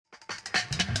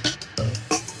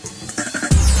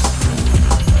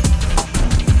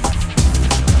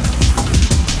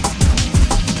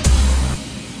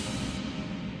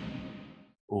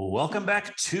Welcome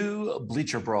back to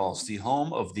Bleacher Brawls, the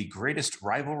home of the greatest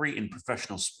rivalry in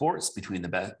professional sports between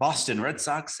the Boston Red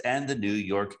Sox and the New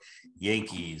York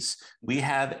Yankees. We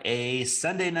have a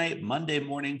Sunday night, Monday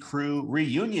morning crew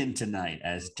reunion tonight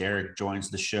as Derek joins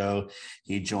the show.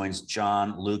 He joins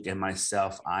John, Luke, and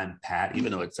myself. I'm Pat,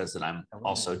 even though it says that I'm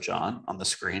also John on the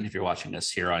screen if you're watching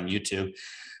us here on YouTube.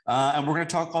 And we're going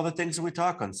to talk all the things that we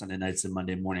talk on Sunday nights and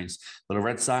Monday mornings. Little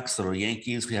Red Sox, little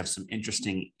Yankees. We have some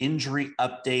interesting injury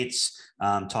updates,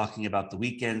 talking about the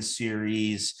weekend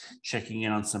series, checking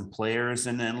in on some players,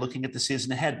 and then looking at the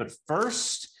season ahead. But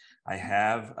first, I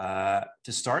have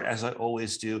to start, as I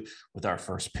always do, with our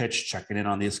first pitch, checking in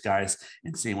on these guys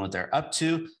and seeing what they're up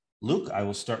to. Luke, I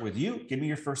will start with you. Give me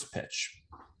your first pitch.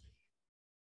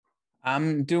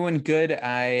 I'm doing good.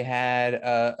 I had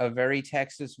a very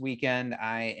Texas weekend.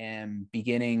 I am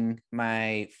beginning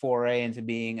my foray into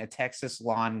being a Texas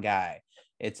lawn guy.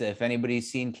 It's if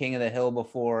anybody's seen King of the Hill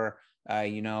before,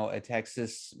 a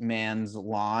Texas man's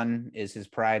lawn is his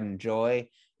pride and joy.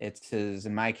 It's his,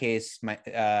 in my case,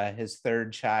 his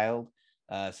third child.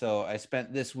 So I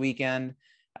spent this weekend.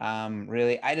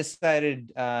 I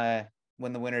decided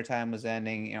when the wintertime was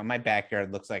ending, my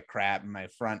backyard looks like crap, and my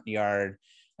front yard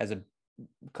has a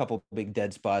couple big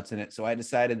dead spots in it. So I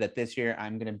decided that this year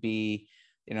I'm going to be,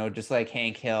 just like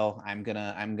Hank Hill, I'm going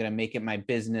to make it my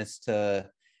business to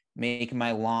make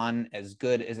my lawn as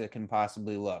good as it can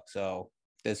possibly look. So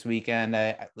this weekend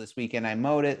I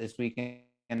mowed it. This weekend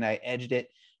I edged it.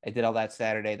 I did all that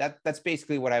Saturday. That's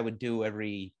basically what I would do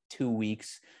every 2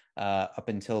 weeks up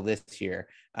until this year.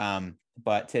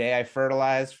 But today I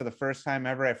fertilized for the first time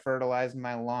ever. I fertilized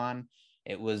my lawn.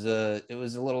 It was a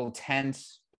little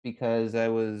tense because I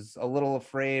was a little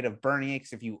afraid of burning it,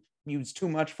 because if you use too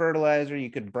much fertilizer,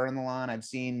 you could burn the lawn.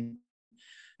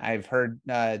 I've heard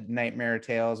nightmare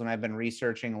tales when I've been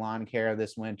researching lawn care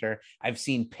this winter. I've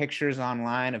seen pictures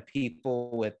online of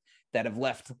people that have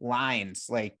left lines,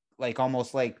 like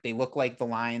almost like they look like the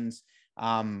lines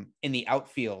in the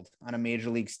outfield on a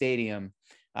major league stadium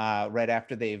right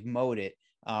after they've mowed it.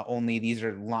 Only these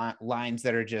are lines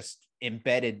that are just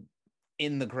embedded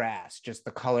in the grass. Just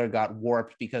the color got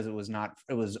warped because it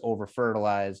was over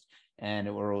fertilized, and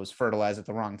it was fertilized at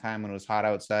the wrong time when it was hot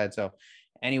outside. So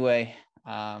anyway,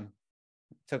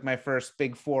 took my first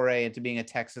big foray into being a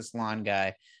Texas lawn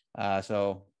guy.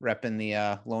 So repping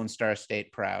the Lone Star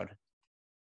State proud.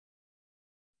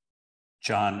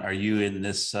 John, are you in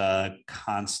this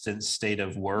constant state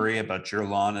of worry about your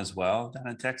lawn as well down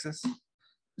in Texas?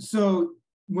 So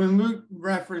when Luke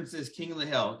references King of the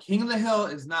Hill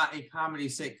is not a comedy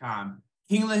sitcom.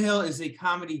 King of the Hill is a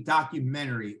comedy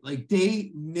documentary. Like,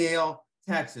 they nail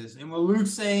Texas. And what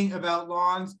Luke's saying about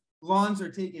lawns are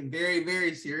taken very,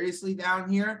 very seriously down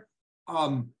here.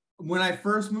 When I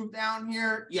first moved down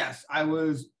here, yes, I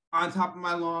was on top of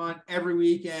my lawn every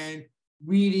weekend,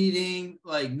 weed eating,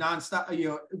 like nonstop,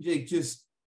 just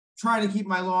trying to keep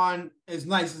my lawn as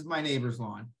nice as my neighbor's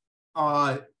lawn.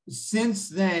 Since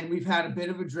then, we've had a bit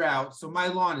of a drought, so my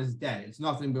lawn is dead. It's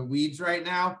nothing but weeds right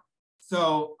now.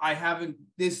 So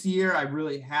this year, I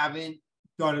really haven't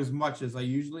done as much as I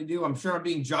usually do. I'm sure I'm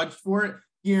being judged for it.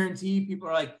 Guaranteed, people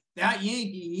are like, that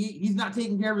Yankee, he's not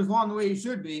taking care of his lawn the way he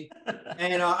should be.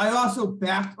 And I also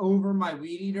backed over my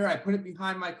weed eater. I put it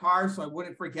behind my car so I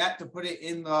wouldn't forget to put it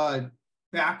in the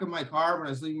back of my car when I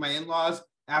was leaving my in-laws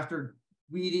after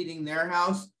weed eating their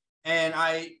house. And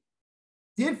I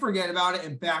did forget about it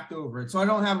and backed over it. So I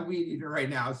don't have a weed eater right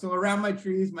now. So around my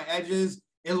trees, my edges,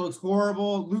 it looks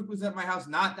horrible. Luke was at my house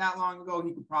not that long ago.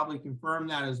 He could probably confirm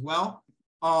that as well.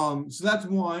 So that's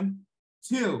one.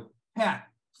 Two, Pat,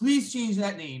 please change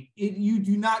that name. You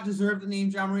do not deserve the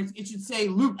name John Morantz. It should say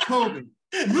Luke Tobin.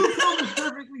 Luke Tobin's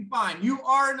perfectly fine. You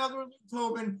are another Luke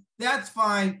Tobin. That's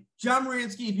fine. John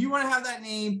Moransky, if you want to have that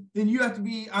name, then you have to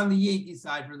be on the Yankee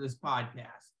side for this podcast.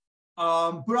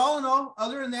 But all in all,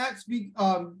 other than that,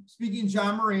 speaking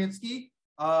John Moransky,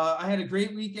 I had a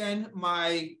great weekend.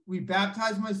 We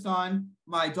baptized my son.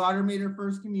 My daughter made her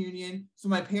first communion, so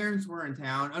my parents were in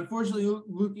town. Unfortunately,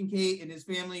 Luke and Kate and his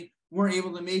family weren't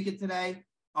able to make it today.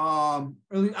 I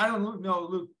don't know,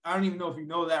 Luke. I don't even know if you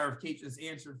know that or if Kate just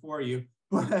answered for you.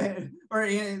 But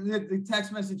the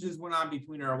text messages went on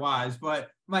between our wives.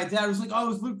 But my dad was like,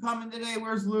 "Oh, is Luke coming today?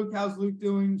 Where's Luke? How's Luke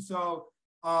doing?" So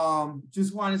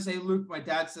just want to say, Luke, my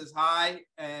dad says hi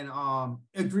and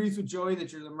agrees with Joey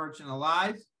that you're the merchant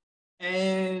alive.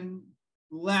 And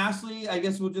lastly, I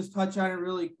guess we'll just touch on it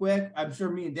really quick. I'm sure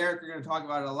me and Derek are going to talk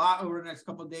about it a lot over the next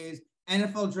couple of days.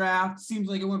 NFL draft seems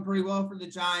like it went pretty well for the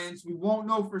Giants. We won't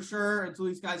know for sure until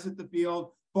these guys hit the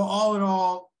field. But all in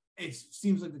all, it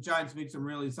seems like the Giants made some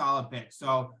really solid picks.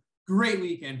 So great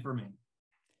weekend for me.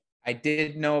 I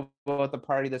did know about the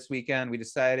party this weekend.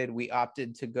 We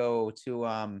opted to go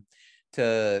to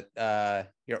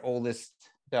your oldest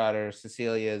daughter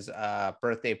Cecilia's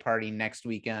birthday party next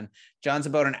weekend. John's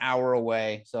about an hour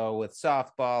away, so with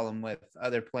softball and with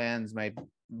other plans, my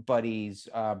buddy's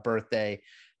birthday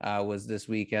was this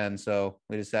weekend. So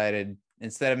we decided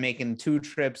instead of making 2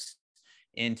 trips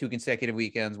in 2 consecutive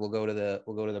weekends, we'll go to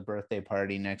the birthday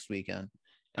party next weekend.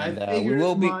 And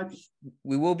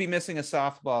we will be missing a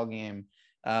softball game,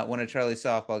 one of Charlie's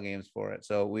softball games for it.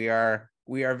 So we are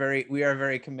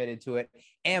very committed to it.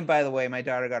 And by the way, my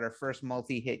daughter got her first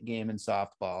multi-hit game in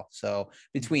softball. So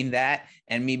between that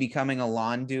and me becoming a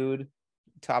lawn dude,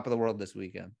 top of the world this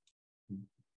weekend.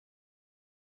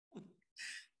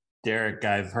 Derek,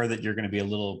 I've heard that you're going to be a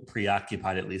little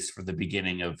preoccupied, at least for the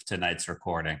beginning of tonight's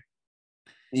recording.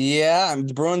 Yeah,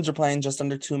 the Bruins are playing just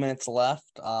under 2 minutes left.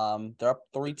 They're up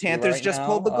 3-2 Panthers right just now.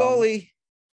 pulled the goalie.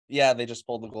 Yeah, they just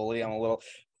pulled the goalie. I'm a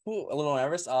little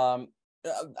nervous.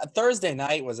 Thursday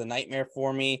night was a nightmare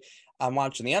for me. I'm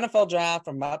watching the NFL draft.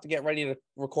 I'm about to get ready to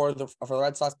record for the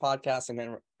Red Sox podcast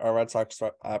and Red Sox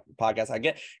podcast. I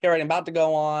get ready. I'm about to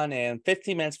go on, and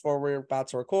 15 minutes before we're about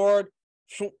to record,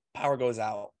 power goes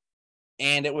out,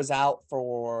 and it was out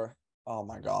for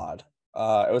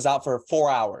it was out for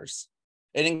 4 hours.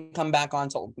 It didn't come back on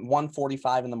until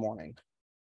 1:45 in the morning.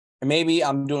 And maybe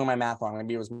I'm doing my math wrong.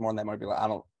 Maybe it was more than that. Maybe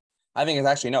I think it's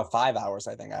actually 5 hours.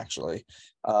 I think actually.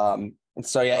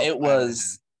 So yeah, it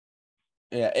was.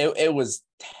 Yeah, it was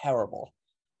terrible.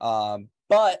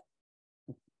 But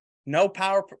no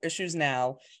power issues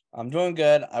now. I'm doing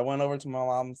good. I went over to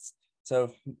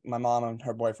my mom and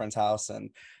her boyfriend's house,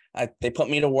 and they put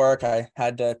me to work. I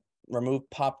had to remove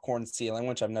popcorn ceiling,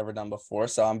 which I've never done before.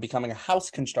 So I'm becoming a house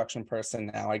construction person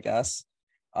now, I guess.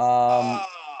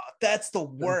 That's the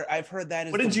worst. I've heard that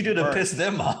is. What did you do to piss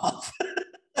them off?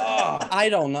 I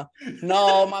don't know.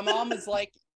 No, my mom is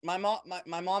like, my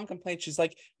mom complains. She's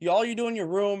like, all you do in your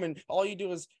room and all you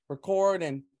do is record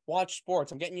and watch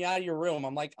sports. I'm getting you out of your room.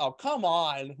 I'm like, oh, come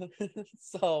on.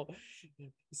 So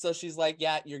she's like,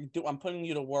 yeah, I'm putting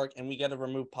you to work and we got to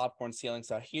remove popcorn ceiling.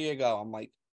 So here you go. I'm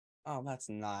like, oh, that's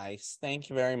nice. Thank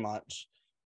you very much.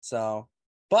 So,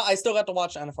 but I still got to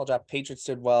watch the NFL draft. Patriots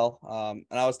did well.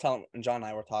 And I was telling John and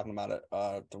I were talking about it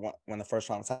when the first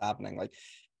round was happening. Like,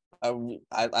 I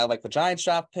like the Giants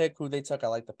draft pick, who they took. I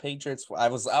like the Patriots. I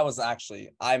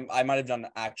might have done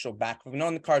the actual backflip. You know,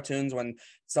 in the cartoons when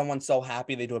someone's so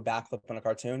happy they do a backflip in a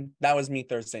cartoon? That was me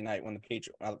Thursday night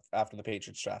after the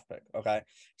Patriots draft pick. Okay.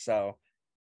 So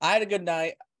I had a good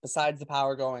night. Besides the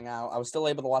power going out, I was still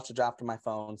able to watch the draft on my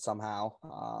phone somehow.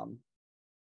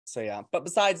 So yeah, but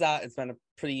besides that, it's been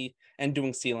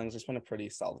doing ceilings. It's been a pretty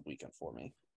solid weekend for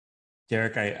me.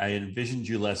 Derek, I envisioned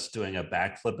you less doing a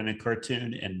backflip in a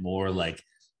cartoon and more like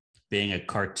being a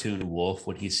cartoon wolf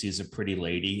when he sees a pretty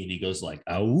lady and he goes like,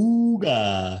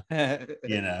 "Auga,"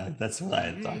 that's what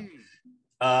I thought.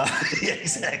 Yeah,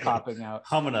 exactly. Popping out.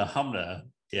 Humna.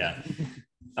 Yeah.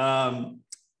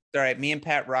 All right, me and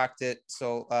Pat rocked it.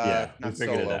 So not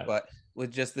solo, but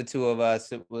with just the two of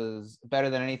us, it was better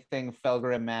than anything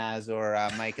Felger and Maz or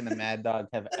Mike and the Mad Dog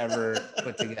have ever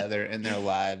put together in their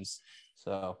lives.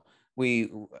 So we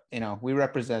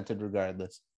represented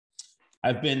regardless.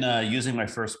 I've been using my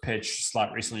first pitch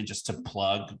slot recently just to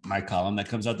plug my column that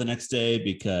comes out the next day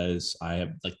because I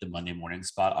have like the Monday morning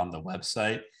spot on the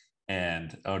website.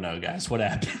 And oh no, guys, what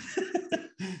happened?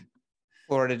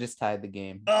 Florida just tied the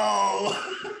game. Oh,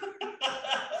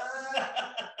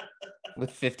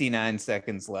 with 59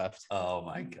 seconds left. Oh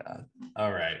my God.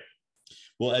 All right.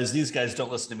 Well, as these guys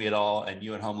don't listen to me at all, and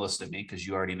you at home listen to me because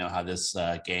you already know how this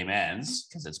game ends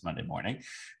because it's Monday morning.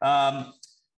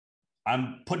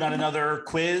 I'm putting on another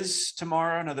quiz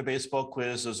tomorrow, another baseball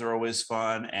quiz. Those are always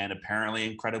fun and apparently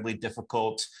incredibly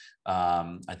difficult.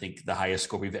 I think the highest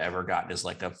score we've ever gotten is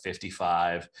like a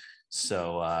 55.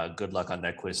 So good luck on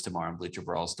that quiz tomorrow on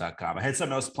bleacherbrawls.com. I had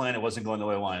something else planned. It wasn't going the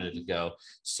way I wanted it to go.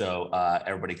 So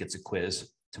everybody gets a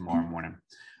quiz tomorrow morning.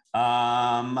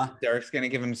 Derek's going to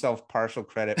give himself partial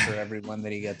credit for every one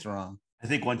that he gets wrong. I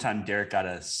think one time Derek got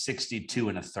a 62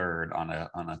 1/3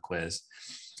 on a quiz.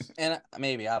 And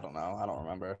maybe, I don't know. I don't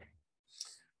remember.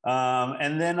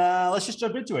 And then let's just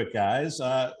jump into it, guys.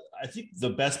 I think the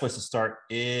best place to start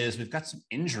is we've got some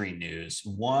injury news.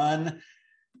 One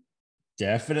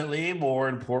definitely more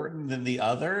important than the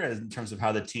other in terms of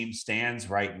how the team stands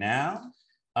right now.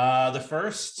 The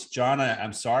first, John,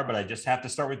 I'm sorry, but I just have to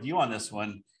start with you on this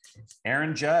one.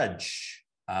 Aaron Judge,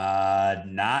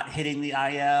 not hitting the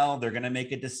IL. They're going to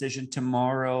make a decision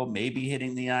tomorrow, maybe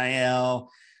hitting the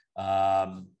IL.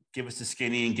 Give us the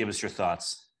skinny and give us your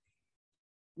thoughts.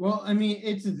 Well, I mean,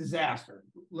 it's a disaster.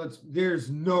 there's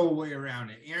no way around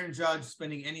it. Aaron Judge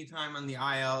spending any time on the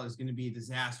IL is going to be a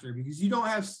disaster because you don't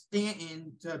have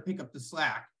Stanton to pick up the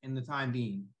slack in the time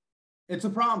being. It's a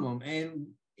problem. And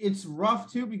it's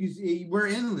rough too because we're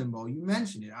in limbo. You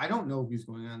mentioned it. I don't know if he's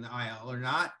going on the IL or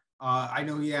not. I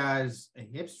know he has a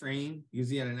hip strain because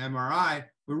he had an MRI,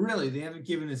 but really they haven't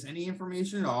given us any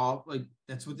information at all. Like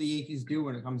that's what the Yankees do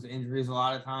when it comes to injuries a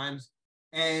lot of times.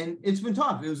 And it's been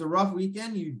tough. It was a rough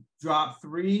weekend. You dropped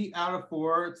 3 out of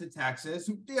 4 to Texas.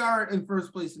 They are in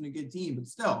first place in a good team, but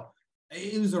still,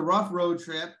 it was a rough road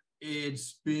trip.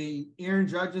 It's been Aaron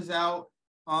Judge is out.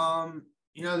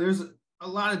 There's a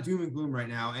lot of doom and gloom right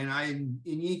now. And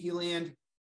in Yankee land,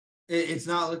 it's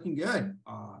not looking good.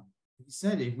 He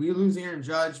said, if we lose Aaron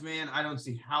Judge, man, I don't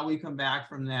see how we come back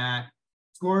from that.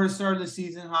 Scorers started the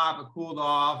season hot, but cooled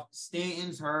off.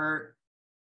 Stanton's hurt.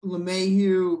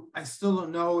 LeMahieu, I still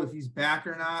don't know if he's back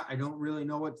or not. I don't really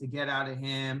know what to get out of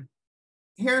him.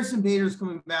 Harrison Bader's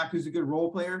coming back, who's a good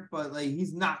role player, but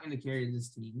he's not going to carry this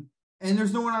team. And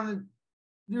there's no one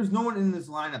in this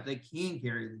lineup that can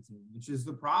carry the team, which is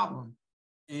the problem.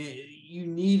 You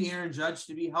need Aaron Judge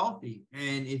to be healthy,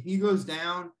 and if he goes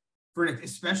down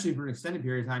especially for an extended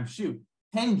period of time,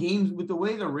 10 games with the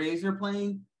way the Rays are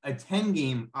playing, a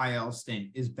 10-game IL stint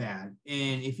is bad.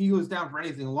 And if he goes down for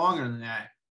anything longer than that,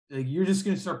 you're just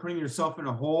going to start putting yourself in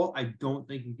a hole I don't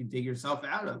think you can dig yourself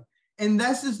out of. And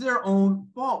this is their own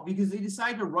fault because they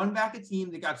decided to run back a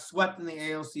team that got swept in the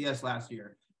ALCS last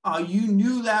year. You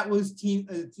knew that was team.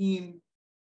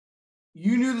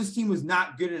 You knew this team was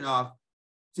not good enough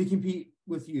to compete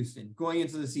with Houston going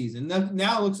into the season.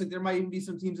 Now it looks like there might even be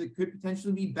some teams that could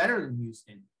potentially be better than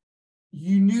Houston.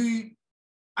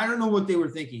 I don't know what they were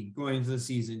thinking going into the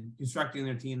season, constructing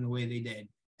their team the way they did.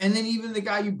 And then even the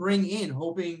guy you bring in,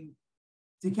 hoping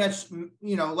to catch,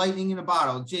 lightning in a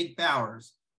bottle, Jake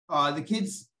Bowers. The kid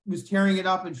was tearing it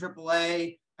up in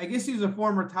AAA. I guess he was a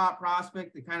former top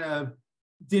prospect that kind of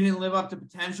didn't live up to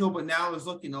potential, but now is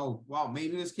looking, oh, wow,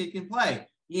 maybe this kid can play.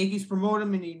 The Yankees promote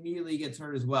him and he immediately gets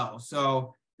hurt as well.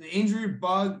 So the injury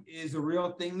bug is a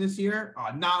real thing this year.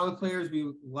 Not with players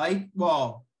we like.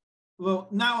 Well,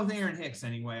 not with Aaron Hicks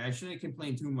anyway. I shouldn't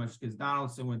complain too much because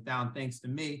Donaldson went down thanks to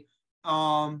me. But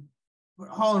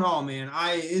all in all, man,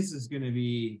 this is going to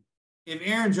be, if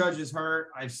Aaron Judge is hurt,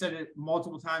 I've said it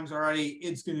multiple times already,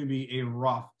 it's going to be a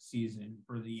rough season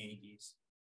for the Yankees.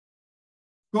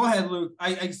 Go ahead, Luke.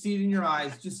 I see it in your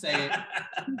eyes. Just say it.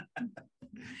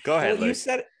 Go ahead, well,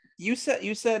 Luke. You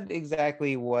said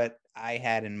exactly what I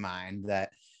had in mind,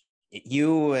 that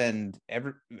you and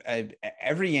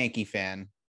every Yankee fan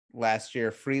last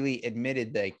year freely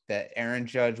admitted that Aaron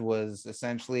Judge was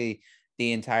essentially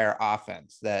the entire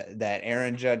offense, that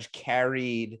Aaron Judge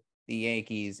carried the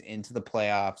Yankees into the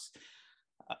playoffs,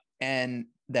 and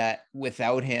that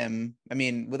without him,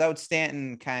 without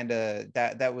Stanton,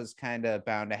 that was kind of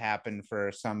bound to happen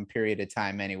for some period of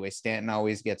time anyway. Stanton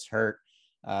always gets hurt.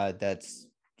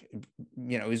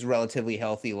 He was relatively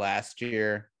healthy last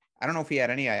year. I don't know if he had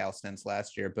any IL stints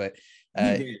last year, but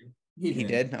he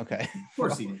did. Okay. Of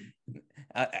course he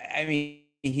did.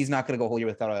 He's not going to go a whole year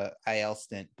without a IL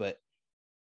stint, but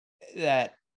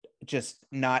that just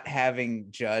not having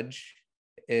Judge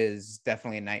is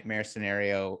definitely a nightmare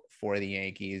scenario for the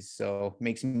Yankees. So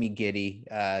makes me giddy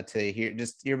to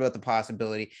hear about the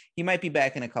possibility. He might be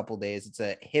back in a couple days. It's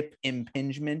a hip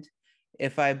impingement,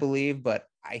 if I believe, but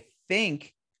I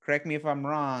think, correct me if I'm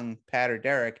wrong, Pat or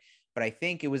Derek, but I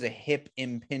think it was a hip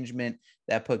impingement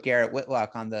that put Garrett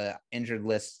Whitlock on the injured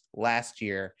list last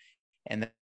year, and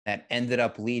that ended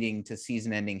up leading to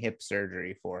season-ending hip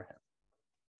surgery for him.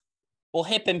 Well,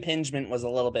 hip impingement was a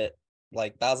little bit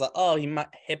like, that was he might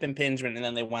hip impingement, and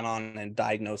then they went on and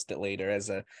diagnosed it later as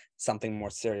something more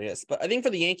serious. But I think for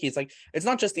the Yankees, it's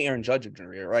not just the Aaron Judge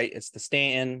injury, right? It's the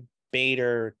Stanton,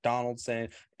 Bader, Donaldson,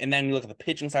 and then you look at the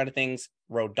pitching side of things,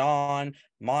 Rodon,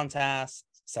 Montas,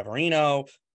 Severino,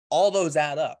 all those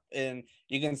add up. And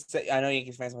you can say, I know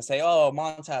Yankees fans will say, oh,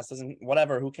 Montas doesn't,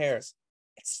 whatever, who cares?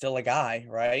 It's still a guy,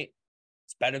 right?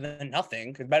 It's better than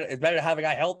nothing. It's better to have a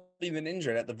guy healthy than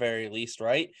injured at the very least,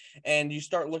 right? And you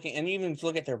start looking, and even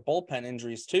look at their bullpen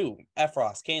injuries too.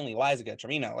 Efros, Canley, Lizaga,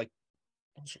 Trevino,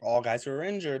 those are all guys who are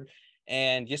injured.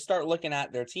 And you start looking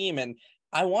at their team, and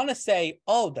I want to say,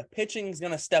 the pitching's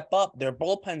going to step up. Their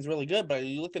bullpen's really good, but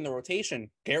you look in the rotation,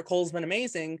 Garrett Cole's been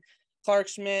amazing. Clark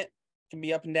Schmidt can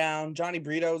be up and down. Johnny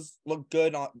Brito's looked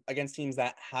good against teams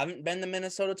that haven't been the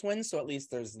Minnesota Twins, so at least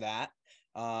there's that.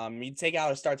 You take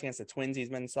out his starts against the Twins, he's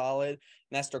been solid.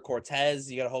 Nestor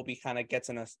Cortez, you got to hope he kind of gets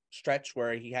in a stretch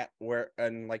where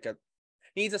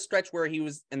He needs a stretch where he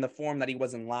was in the form that he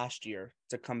was in last year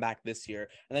to come back this year.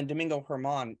 And then Domingo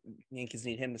Germán, Yankees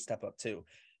need him to step up too.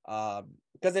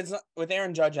 Because it's not, with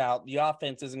Aaron Judge out, the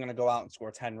offense isn't going to go out and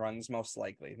score 10 runs, most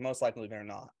likely. Most likely they're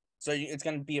not. So it's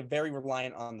going to be a very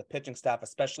reliant on the pitching staff,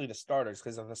 especially the starters,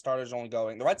 because if the starters only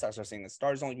going, the Red Sox are saying the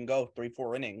starters only can go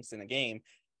 3-4 innings in a game,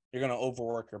 you're going to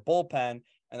overwork your bullpen,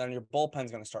 and then your bullpen's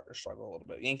going to start to struggle a little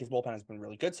bit. Yankees bullpen has been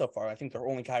really good so far. I think their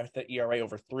only guy with the ERA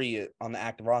over 3 on the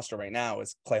active roster right now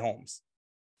is Clay Holmes.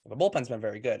 The bullpen's been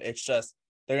very good. It's just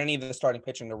they're going to need the starting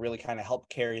pitching to really kind of help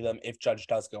carry them if Judge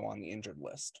does go on the injured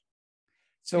list.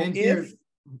 So if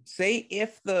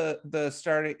the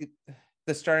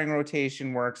starting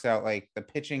rotation works out, like the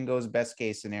pitching goes best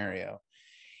case scenario,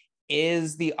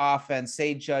 is the offense,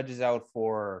 say Judge is out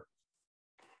for,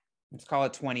 let's call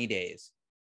it 20 days.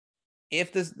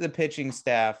 If the pitching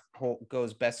staff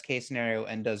goes best case scenario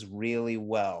and does really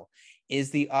well,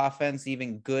 is the offense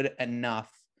even good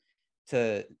enough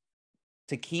to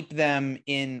keep them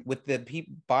in with the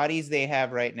bodies they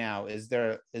have right now? Is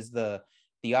the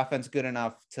offense good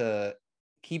enough to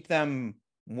keep them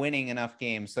winning enough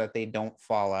games so that they don't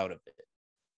fall out of it?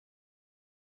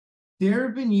 There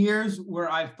have been years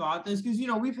where I've thought this, because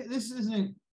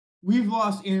we've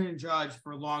lost Aaron Judge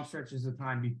for long stretches of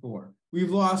time before.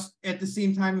 We've lost at the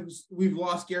same time we've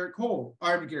lost Giancarlo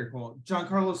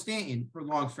Stanton for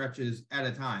long stretches at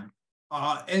a time.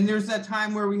 And there's that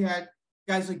time where we had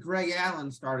guys like Greg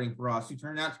Allen starting for us, who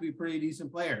turned out to be a pretty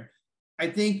decent player. I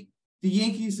think the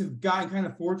Yankees have gotten kind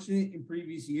of fortunate in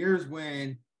previous years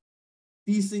when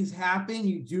these things happen.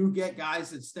 You do get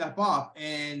guys that step up,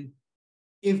 and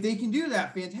if they can do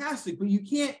that, fantastic. But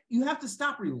you have to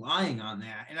stop relying on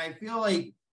that. And I feel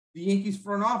like the Yankees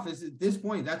front office at this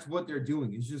point, that's what they're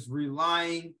doing, is just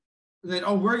relying that,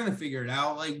 oh, we're going to figure it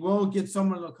out. Like, we'll get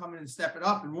someone that'll come in and step it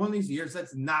up. And one of these years,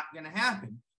 that's not going to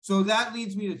happen. So that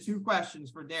leads me to 2 questions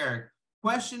for Derek.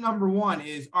 Question number 1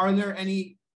 is, are there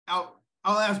any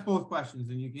I'll ask both questions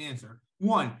and you can answer.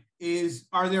 1 is,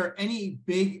 are there any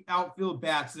big outfield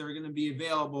bats that are going to be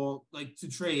available, like, to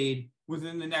trade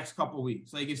within the next couple of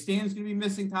weeks? Like, if Stan's going to be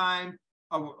missing time,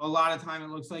 a lot of time, it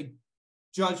looks like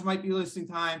Judge might be missing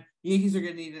time, the Yankees are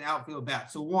going to need an outfield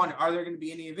bat. So 1, are there going to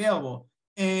be any available?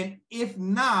 And if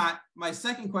not, my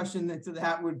second question to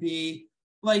that would be,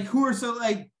 like,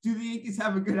 do the Yankees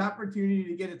have a good opportunity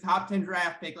to get a top 10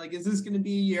 draft pick? Like, is this going to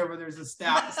be a year where there's a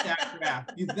stacked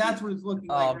draft? Because that's what it's looking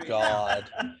like now.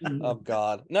 Oh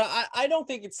God. No, I don't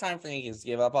think it's time for the Yankees to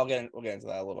give up. We'll get into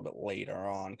that a little bit later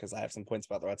on, because I have some points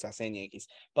about the Red Sox and Yankees.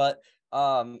 But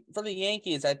for the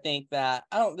Yankees, I think that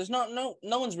no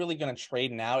one's really going to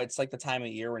trade now. It's like the time of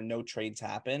year where no trades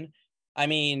happen. I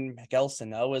mean, Miguel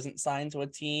Sano isn't signed to a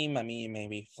team. I mean,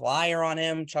 maybe flyer on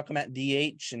him, chuck him at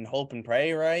DH and hope and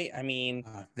pray, right? I mean,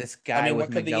 this guy with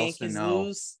what could the Miguel Yankees Sano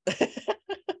lose?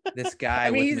 This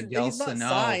guy with Miguel he's Sano. Not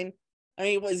signed. I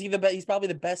mean, was he the best? He's probably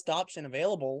the best option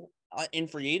available in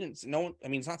free agents. No one. I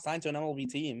mean, he's not signed to an MLB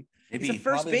team. He's a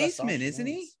first baseman, isn't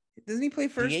he? Doesn't he play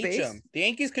first DH base? Him. The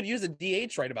Yankees could use a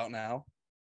DH right about now.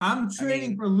 I'm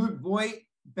trading for Luke Voit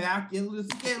back.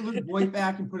 Let's get Luke Voit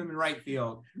back and put him in right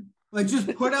field. Like,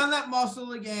 just put on that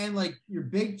muscle again, like your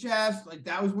big chest. Like,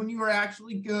 that was when you were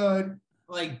actually good.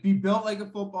 Like, be built like a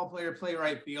football player, play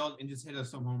right field, and just hit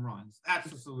us some home runs. That's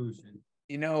the solution.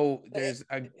 You know, there's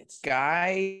a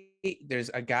guy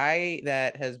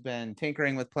that has been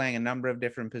tinkering with playing a number of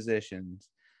different positions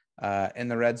in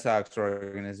the Red Sox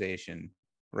organization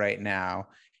right now.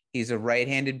 He's a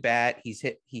right-handed bat. He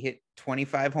hit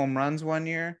 25 home runs one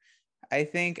year. I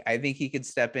think he could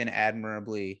step in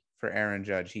admirably for Aaron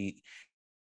Judge.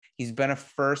 He's been a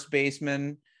first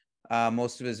baseman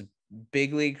most of his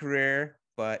big league career,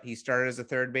 but he started as a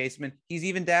third baseman. He's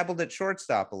even dabbled at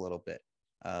shortstop a little bit.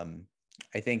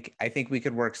 I think we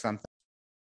could work something.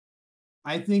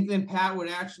 I think then Pat would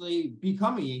actually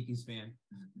become a Yankees fan.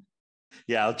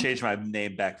 Yeah, I'll change my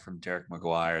name back from Derek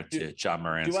McGuire to John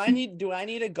Moran. Do I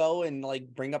need to go and,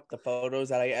 like, bring up the photos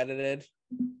that I edited?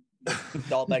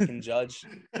 Dahlbeck and Judge.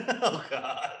 Oh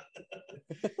God.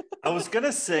 I was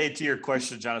gonna say, to your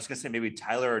question, John, I was gonna say maybe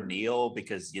Tyler O'Neill,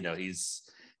 because they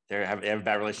have a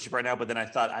bad relationship right now. But then I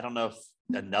thought, I don't know if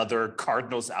another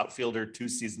Cardinals outfielder 2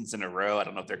 seasons in a row, I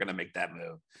don't know if they're gonna make that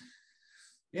move.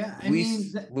 Yeah,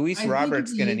 Luis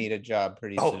Roberts gonna need a job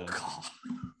pretty soon. God.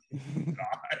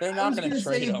 They're not going to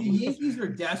trade him. If the Yankees are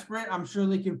desperate, I'm sure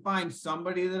they can find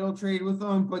somebody that'll trade with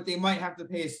them, but they might have to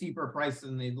pay a steeper price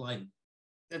than they'd like.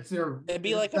 It'd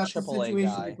be like a AAA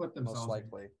guy, most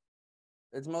likely.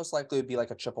 It's most likely to be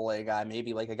like a AAA guy,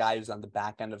 maybe like a guy who's on the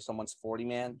back end of someone's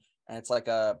 40-man, and it's like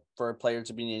for a player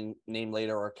to be named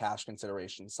later, or cash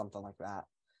consideration, something like that.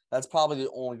 That's probably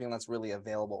the only thing that's really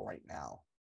available right now.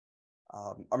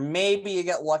 Or maybe you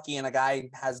get lucky and a guy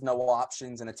has no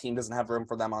options and a team doesn't have room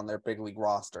for them on their big league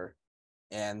roster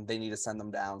and they need to send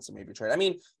them down. So maybe trade. I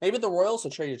mean, maybe the Royals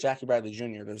will trade Jackie Bradley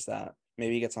Jr. There's that.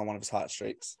 Maybe he gets on one of his hot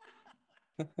streaks.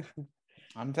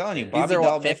 I'm telling you, He's Bobby their,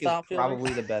 Dahlbeck fifth is outfielder?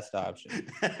 probably the best option.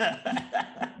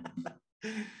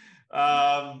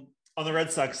 On the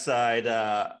Red Sox side,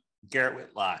 Garrett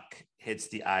Whitlock hits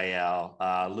the IL.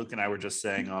 Luke and I were just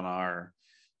saying on our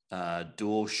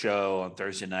dual show on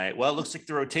Thursday night, well, it looks like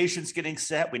the rotation's getting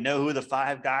set. We know who the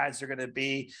 5 guys are going to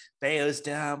be. Bayo's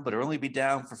down, but it'll only be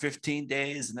down for 15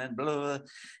 days. And then blah, blah.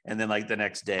 And then like the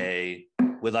next day,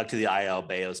 Whitlock to the IL,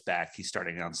 Bayo's back. He's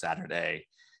starting on Saturday.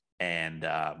 And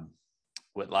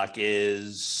Whitlock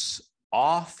is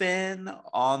often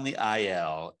on the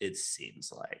IL, it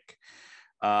seems like.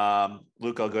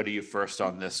 Luke, I'll go to you first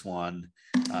on this one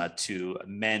to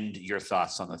amend your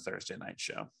thoughts on the Thursday night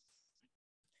show.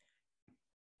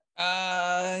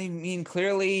 I mean,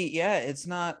 clearly, yeah, it's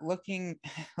not looking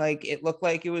like it looked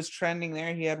like it was trending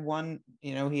there. He had one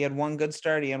good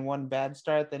start, he had one bad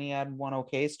start, then he had one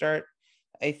okay start,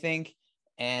 I think.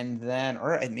 And then,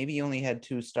 or maybe he only had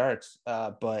 2 starts,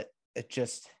 but it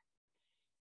just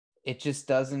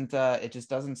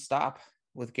doesn't stop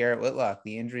with Garrett Whitlock.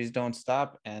 The injuries don't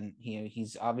stop, and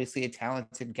he's obviously a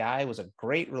talented guy, was a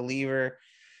great reliever.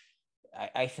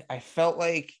 I felt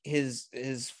like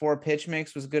his 4 pitch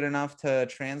mix was good enough to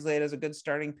translate as a good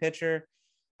starting pitcher.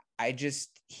 I'm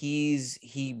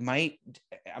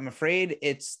afraid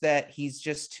it's that he's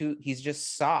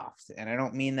just soft. And I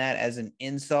don't mean that as an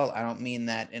insult. I don't mean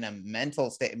that in a mental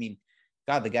state. I mean,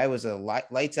 God, the guy was a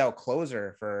lights out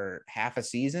closer for half a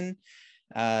season.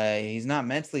 He's not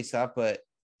mentally soft, but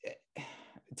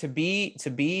to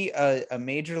be a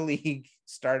major league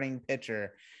starting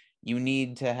pitcher, you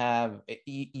need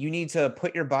to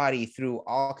put your body through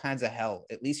all kinds of hell.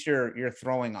 At least your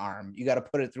throwing arm, you got to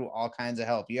put it through all kinds of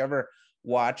hell. If you ever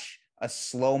watch a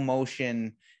slow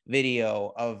motion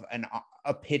video of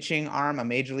a pitching arm, a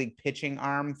major league pitching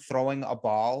arm throwing a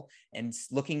ball, and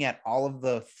looking at all of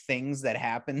the things that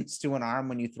happens to an arm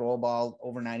when you throw a ball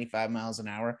over 95 miles an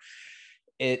hour,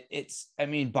 I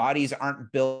mean, bodies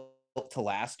aren't built to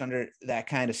last under that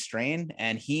kind of strain,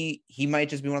 and he might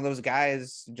just be one of those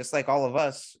guys, just like all of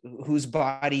us, whose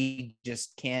body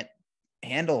just can't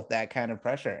handle that kind of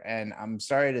pressure. And I'm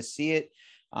sorry to see it.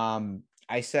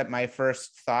 I said my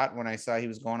first thought when I saw he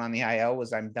was going on the IL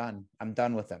was, I'm done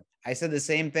with him. I said the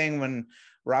same thing when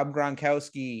Rob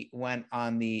Gronkowski went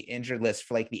on the injured list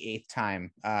for like the 8th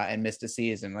time and missed a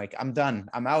season. Like, I'm done.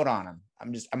 I'm out on him.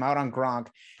 I'm out on Gronk.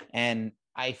 And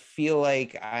I feel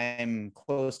like I'm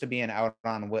close to being out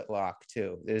on Whitlock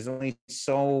too. There's only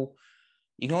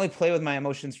you can only play with my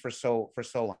emotions for so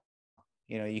long.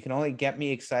 You can only get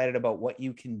me excited about what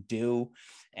you can do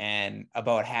and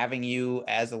about having you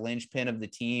as a linchpin of the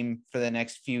team for the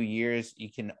next few years.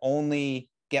 You can only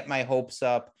get my hopes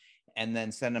up and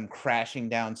then send them crashing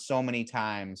down so many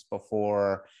times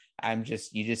before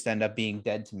you just end up being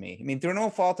dead to me. I mean, through no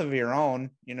fault of your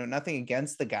own, nothing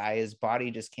against the guy. His body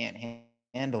just can't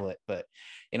handle it. But,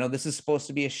 this is supposed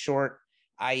to be a short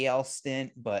IL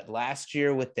stint, but last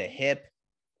year with the hip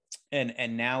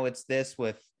and now it's this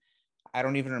with, I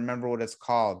don't even remember what it's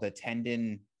called, the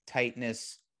tendon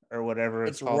tightness or whatever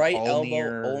it's called. Right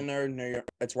elbow ulnar.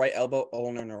 It's right elbow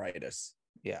ulnar neuritis.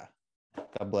 Yeah.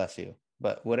 God bless you.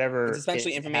 But whatever. It's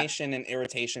essentially inflammation and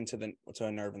irritation to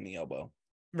a nerve in the elbow.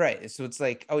 Right. So it's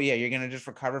like, oh yeah, you're going to just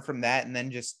recover from that and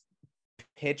then just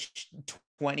pitch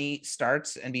 20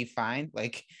 starts and be fine.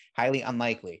 Like, highly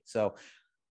unlikely. So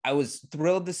I was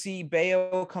thrilled to see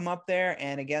Bayo come up there,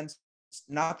 and against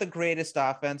not the greatest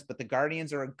offense, but the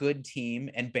Guardians are a good team,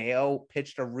 and Bayo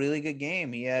pitched a really good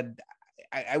game.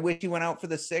 I wish he went out for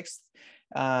the 6th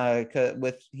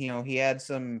with, he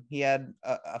had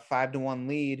a 5-1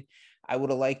 lead. I would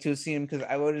have liked to have seen him, because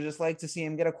I would have just liked to see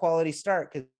him get a quality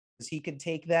start, because he could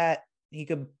take that. He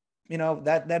could,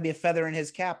 that'd be a feather in his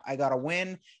cap. I got a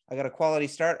win. I got a quality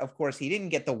start. Of course, he didn't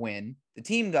get the win. The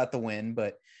team got the win,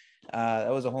 but that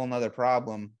was a whole nother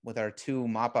problem with our 2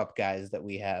 mop-up guys that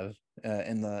we have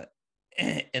in the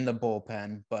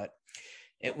bullpen. But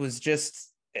it was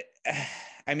just,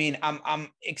 I mean, I'm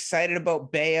excited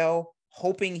about Bayo,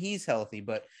 hoping he's healthy,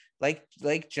 but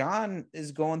like John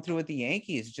is going through with the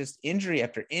Yankees, just injury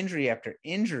after injury after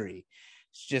injury.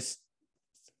 It's just,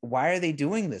 why are they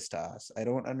doing this to us? I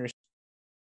don't understand.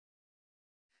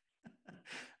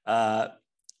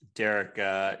 Derek,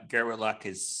 Garrett Whitlock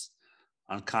is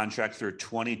on contract through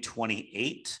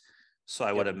 2028. So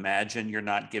I would imagine you're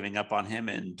not giving up on him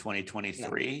in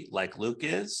 2023 like Luke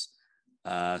is.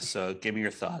 So give me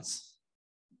your thoughts.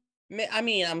 I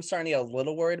mean, I'm starting to get a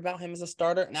little worried about him as a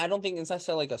starter, and I don't think it's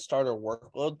necessarily like a starter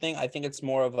workload thing. I think it's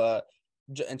more of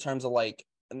in terms of like,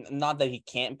 not that he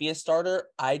can't be a starter.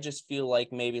 I just feel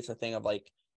like maybe it's a thing of like,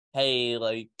 hey,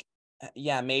 like,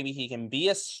 yeah, maybe he can be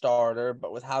a starter,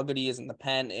 but with how good he is in the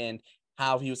pen and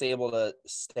how he was able to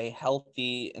stay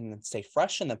healthy and stay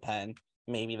fresh in the pen,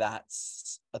 maybe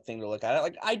that's a thing to look at.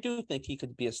 Like, I do think he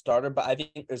could be a starter, but I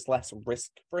think there's less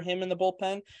risk for him in the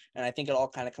bullpen. And I think it all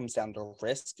kind of comes down to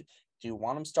risk. Do you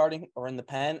want him starting or in the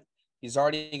pen? He's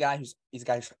already a guy who's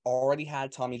already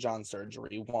had Tommy John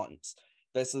surgery once.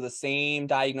 This is the same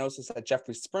diagnosis that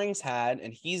Jeffrey Springs had,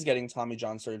 and he's getting Tommy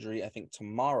John surgery, I think,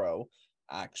 tomorrow,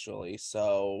 actually.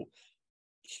 So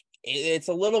it's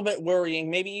a little bit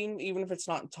worrying. Maybe even if it's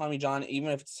not Tommy John, even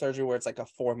if it's surgery where it's like a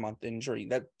 4-month injury,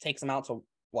 that takes him out to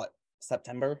what,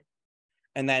 September?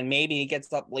 And then maybe he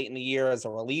gets up late in the year as a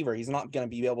reliever. He's not going to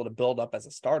be able to build up as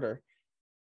a starter.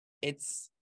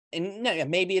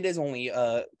 Maybe it is only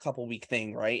a couple week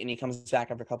thing, right? And he comes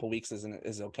back after a couple weeks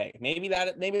is okay. Maybe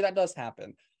that does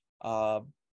happen. But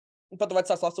the Red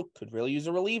Sox also could really use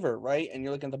a reliever, right? And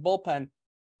you're looking at the bullpen.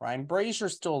 Ryan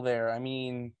Brazier's still there. I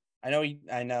mean,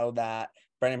 I know that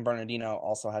Brendan Bernardino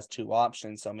also has 2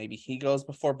 options, so maybe he goes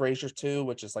before Brazier too,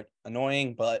 which is like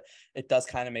annoying, but it does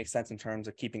kind of make sense in terms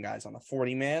of keeping guys on the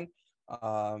 40-man.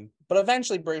 But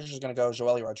eventually Brazier's going to go.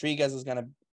 Joely Rodriguez is going to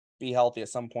be healthy at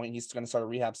some point. He's going to start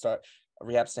a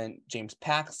rehab stint. James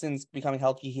Paxton's becoming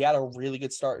healthy. He had a really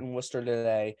good start in Worcester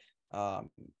today.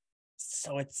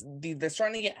 So they're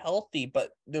starting to get healthy, but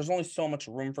there's only so much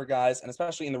room for guys, and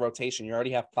especially in the rotation, you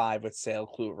already have 5 with Sale,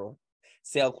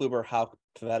 Kluber, Houck,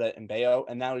 Pivetta, and Bayo,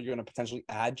 and now you're going to potentially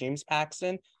add James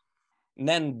Paxton. And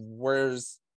then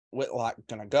where's Whitlock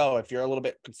going to go? If you're a little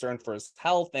bit concerned for his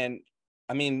health, and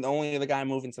I mean, the only other guy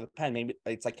moving to the pen, maybe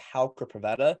it's like Houck or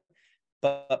Pivetta,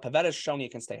 but Pavetta's shown he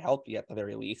can stay healthy at the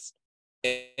very least.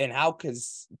 And Houck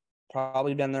has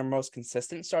probably been their most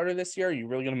consistent starter this year. Are you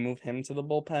really going to move him to the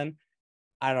bullpen?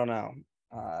 I don't know.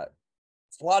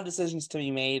 It's a lot of decisions to be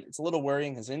made. It's a little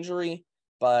worrying, his injury,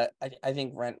 but I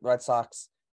think Red Sox,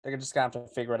 they're just going to have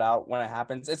to figure it out when it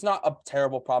happens. It's not a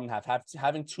terrible problem to have.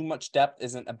 Having too much depth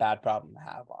isn't a bad problem to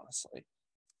have, honestly.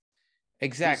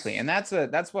 Exactly. And that's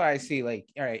why I see, like,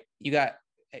 all right, you got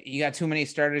too many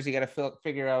starters. You got to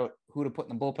figure out who to put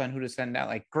in the bullpen, who to send out.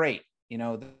 Like, great. You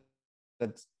know,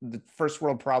 that's the first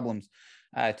world problems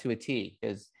to a T,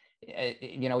 is,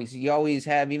 you know, you always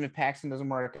have, even if Paxton doesn't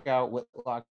work out,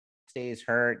 Whitlock stays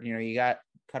hurt. You know, you got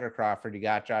Cutter Crawford, you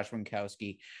got Josh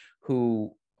Winkowski,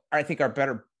 who I think are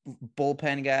better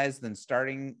bullpen guys than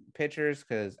starting pitchers,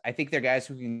 because I think they're guys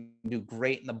who can do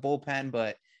great in the bullpen,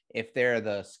 but if they're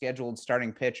the scheduled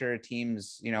starting pitcher,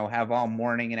 teams, you know, have all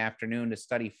morning and afternoon to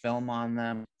study film on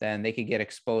them, then they could get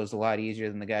exposed a lot easier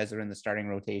than the guys that are in the starting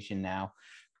rotation now.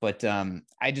 But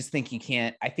I just think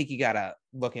I think you got to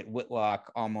look at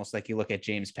Whitlock almost like you look at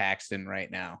James Paxton right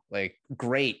now. Like,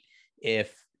 great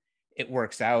if it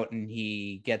works out and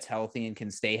he gets healthy and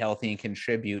can stay healthy and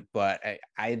contribute. But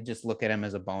I just look at him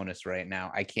as a bonus right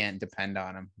now. I can't depend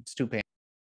on him. It's too painful.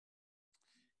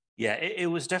 Yeah, it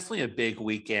was definitely a big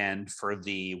weekend for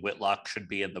the Whitlock should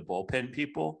be in the bullpen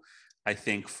people. I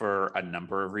think for a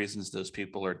number of reasons, those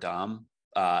people are dumb,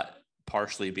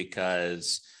 partially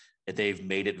because they've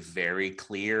made it very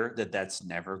clear that that's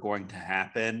never going to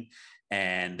happen.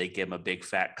 And they give him a big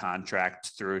fat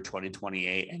contract through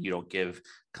 2028, and you don't give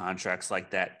contracts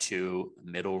like that to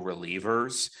middle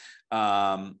relievers.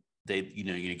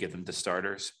 You give them to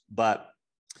starters. But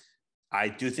I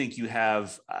do think you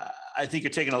have, I think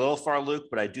you're taking a little far, Luke,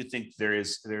 but I do think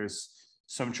there's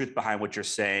some truth behind what you're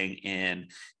saying.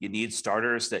 And you need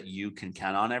starters that you can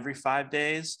count on every 5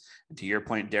 days. And to your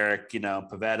point, Derek,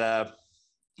 Pivetta,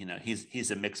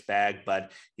 he's a mixed bag,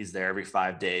 but he's there every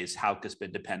 5 days. Houck has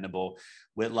been dependable.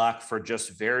 Whitlock, for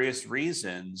just various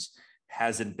reasons,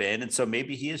 hasn't been. And so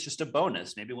maybe he is just a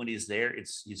bonus. Maybe when he's there,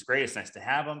 he's great. It's nice to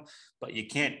have him, but you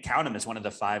can't count him as one of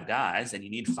the 5 guys, and you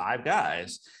need 5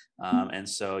 guys. And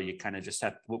so you kind of just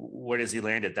have, where does he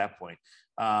land at that point?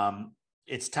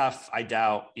 It's tough. I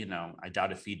doubt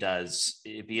if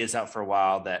he is out for a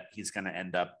while, that he's going to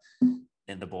end up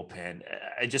in the bullpen.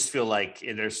 I just feel like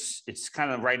it's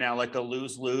kind of right now like a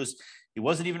lose-lose. He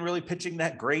wasn't even really pitching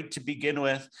that great to begin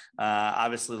with.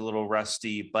 Obviously a little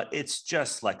rusty, but it's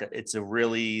just like it's a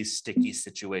really sticky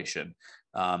situation.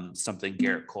 Something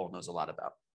Garrett Cole knows a lot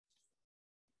about.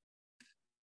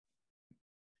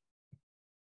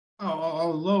 Oh,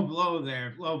 low blow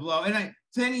there, low blow. And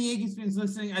to any Yankees fans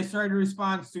listening, I started to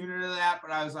respond sooner to that,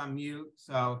 but I was on mute.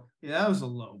 So yeah, that was a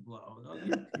low blow.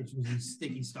 Your pitch was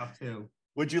sticky stuff too.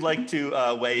 Would you like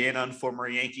to weigh in on former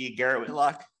Yankee Garrett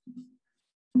Whitlock?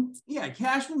 Yeah,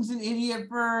 Cashman's an idiot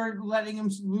for letting him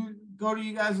go to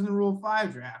you guys in the Rule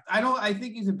 5 draft. I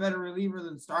think he's a better reliever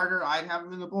than starter. I'd have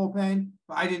him in the bullpen,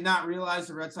 but I did not realize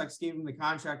the Red Sox gave him the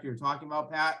contract you were talking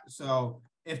about, Pat. So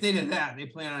if they did that, they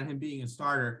plan on him being a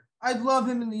starter. I'd love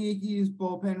him in the Yankees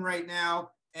bullpen right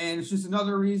now, and it's just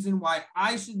another reason why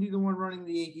I should be the one running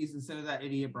the Yankees instead of that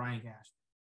idiot Brian Cashman.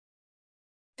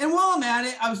 And while I'm at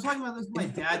it, I was talking about this with my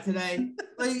dad today.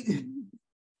 Like,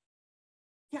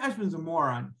 Cashman's a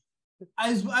moron.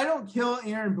 I don't kill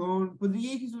Aaron Boone, but the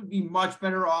Yankees would be much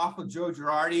better off with Joe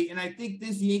Girardi. And I think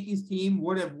this Yankees team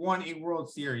would have won a World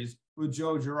Series with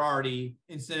Joe Girardi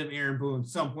instead of Aaron Boone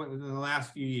some point within the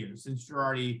last few years since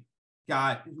Girardi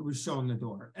was shown the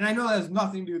door. And I know that has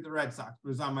nothing to do with the Red Sox,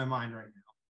 but it's on my mind right now.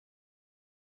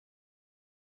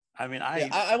 I mean,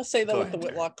 I will say that with the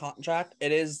Whitlock contract,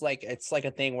 it's like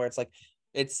a thing where I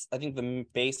think the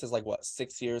base is like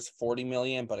 6 years, 40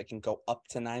 million, but it can go up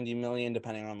to 90 million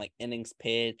depending on like innings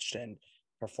pitched and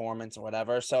performance or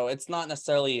whatever. So it's not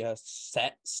necessarily a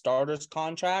set starter's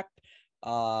contract.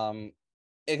 Because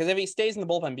if he stays in the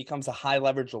bullpen, becomes a high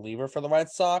leverage reliever for the Red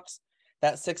Sox.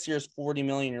 That 6 years, 40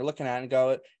 million, you're looking at and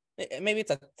go, maybe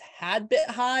it's a tad bit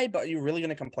high, but are you really going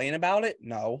to complain about it?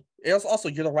 No. It's also,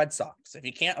 you're the Red Sox. If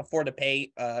you can't afford to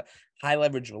pay a high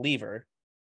leverage reliever,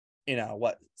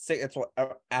 it's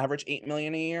average 8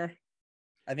 million a year.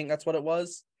 I think that's what it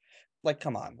was. Like,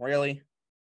 come on, really?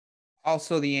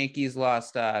 Also, the Yankees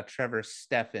lost Trevor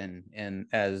Stephan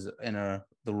the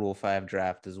Rule 5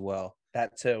 draft as well.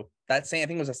 That too. I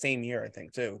think it was the same year, I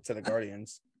think, too, to the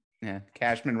Guardians. Yeah,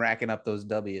 Cashman racking up those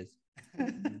W's.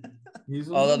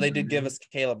 Although they did give us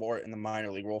Caleb Ort in the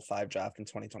minor league Rule 5 draft in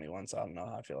 2021, so I don't know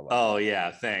how I feel about that. Oh,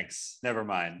 yeah, thanks. Never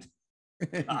mind.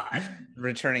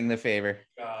 Returning the favor.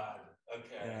 God.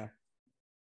 Okay.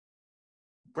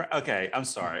 Yeah. Okay, I'm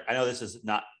sorry. I know this is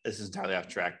entirely off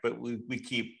track, but we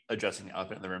keep addressing the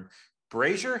elephant in the room.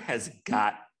 Brazier has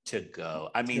got to go.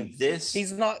 I mean,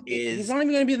 he's not even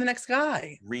going to be the next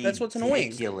guy. That's what's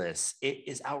annoying. Ridiculous. It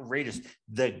is outrageous.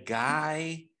 The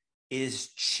guy is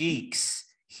cheeks.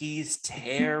 He's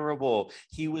terrible.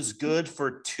 He was good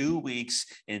for 2 weeks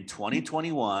in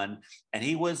 2021, and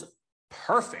he was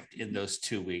perfect in those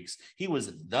 2 weeks. He was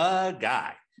the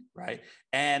guy, right?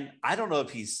 And I don't know if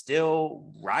he's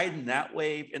still riding that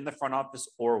wave in the front office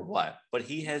or what, but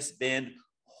he has been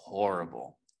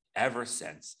horrible ever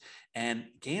since. And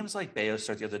games like Bayo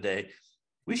start the other day,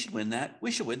 we should win that.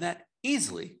 We should win that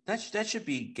easily. That should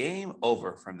be game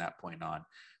over from that point on.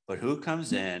 But who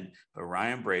comes in but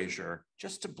Ryan Brazier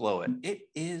just to blow it? It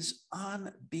is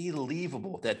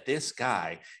unbelievable that this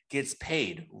guy gets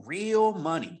paid real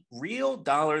money, real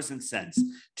dollars and cents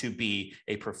to be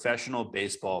a professional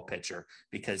baseball pitcher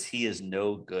because he is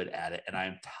no good at it. And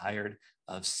I'm tired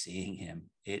of seeing him.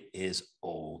 It is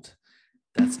old.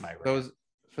 That's my rant.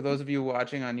 For those of you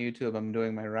watching on YouTube, I'm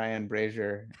doing my Ryan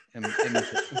Brazier.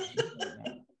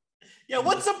 Yeah,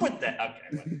 what's up with that?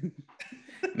 Okay.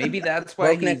 Maybe that's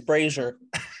why Nick Brazier.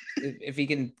 If he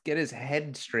can get his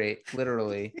head straight,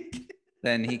 literally,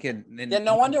 then he could. Yeah,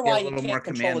 no wonder why he can't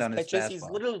control his pitches. He's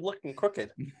literally looking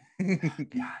crooked. God,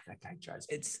 that guy drives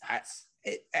me nuts.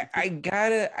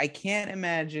 I can't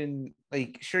imagine,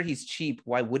 like, sure, he's cheap.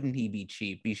 Why wouldn't he be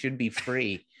cheap? He should be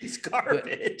free. He's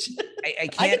garbage. I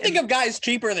can't. I can think of guys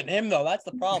cheaper than him, though. That's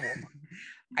the problem.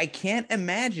 I can't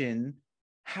imagine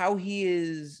how he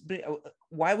is.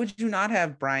 Why would you not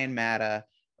have Brian Matta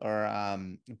or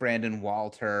Brandon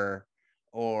Walter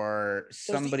or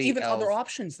somebody even else? Other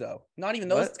options, though. Not even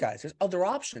those guys. There's other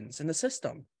options in the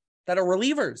system that are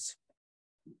relievers.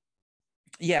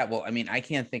 Yeah, well, I mean, I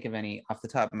can't think of any off the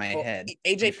top of my head.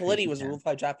 AJ Politi was a Rule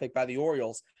 5 draft pick by the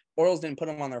Orioles. Orioles didn't put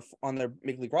him on their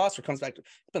big league roster. Comes back. He's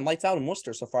been lights out in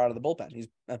Worcester so far out of the bullpen. He's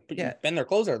been their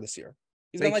closer this year.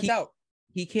 He's been lights out.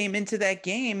 He came into that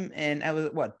game and I was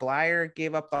Blyer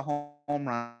gave up the home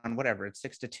run, whatever. It's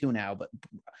 6-2 now, but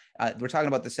we're talking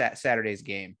about the Saturday's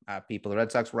game. People, the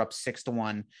Red Sox were up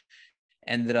 6-1,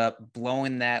 ended up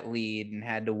blowing that lead and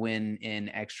had to win in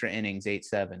extra innings,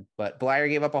 8-7. But Blyer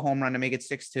gave up a home run to make it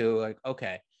 6-2. Like,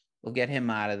 okay, we'll get him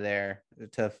out of there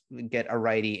to get a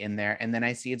righty in there. And then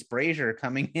I see it's Brazier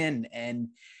coming in, and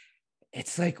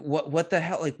it's like, what the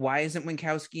hell? Like, why isn't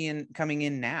Winkowski coming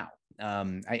in now?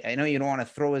 I know you don't want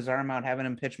to throw his arm out, having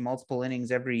him pitch multiple innings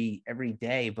every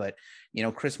day, but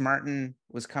Chris Martin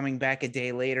was coming back a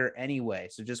day later anyway.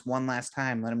 So just one last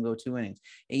time, let him go 2 innings.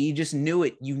 And you just knew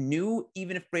it. You knew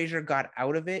even if Brazier got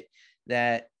out of it,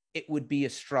 that it would be a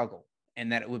struggle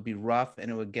and that it would be rough and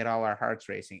it would get all our hearts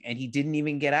racing. And he didn't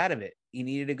even get out of it. He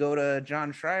needed to go to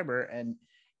John Schreiber, and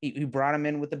he brought him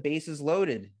in with the bases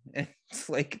loaded. It's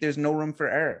like there's no room for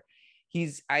error.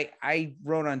 I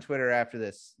wrote on Twitter after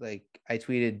this, like I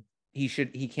tweeted,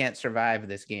 he can't survive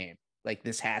this game. Like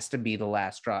this has to be the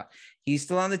last straw. He's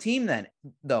still on the team then,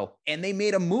 though, and they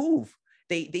made a move.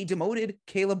 They demoted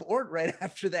Caleb Ort right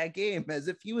after that game as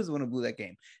if he was the one who blew that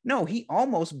game. No, he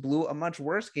almost blew a much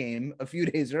worse game a few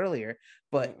days earlier,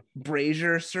 but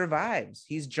Brazier survives.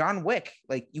 He's John Wick.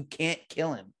 Like you can't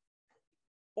kill him.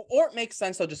 Or it makes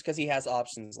sense though, just because he has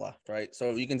options left, right?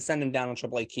 So you can send him down in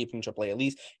AAA, keep him in AAA. At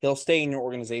least he'll stay in your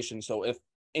organization. So if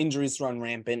injuries run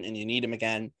rampant and you need him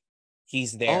again,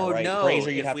 he's there. Oh right? no!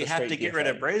 Brazier, if we have to get rid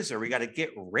of Brazier, we got to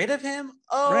get rid of him.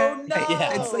 Oh Right. no!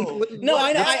 Yeah. It's like No,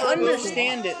 I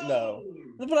understand it though,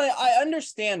 but I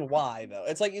understand why though.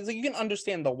 It's like you can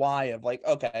understand the why of like,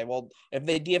 okay, well, if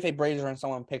they DFA Brazier and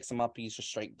someone picks him up, he's just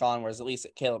straight gone. Whereas at least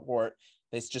at Caleb Ort,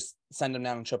 they just send him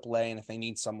down in AAA, and if they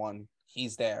need someone,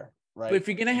 he's there. Right. But if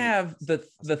you're gonna have the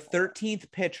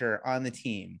 13th pitcher on the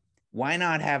team, why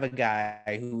not have a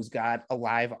guy who's got a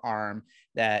live arm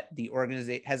that the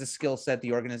organization has a skill set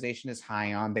the organization is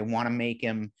high on? They want to make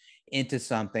him into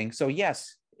something. So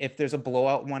yes, if there's a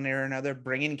blowout one way or another,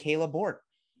 bring in Caleb Ort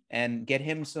and get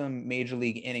him some major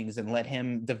league innings and let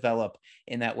him develop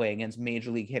in that way against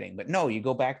major league hitting. But no, you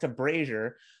go back to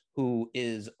Brazier, who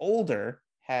is older,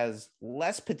 has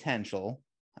less potential,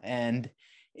 and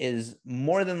is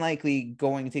more than likely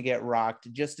going to get rocked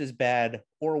just as bad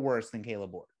or worse than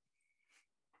Caleb Ort.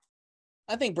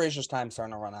 I think Brazier's time's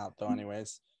starting to run out though,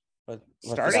 anyways. But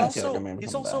he's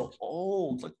also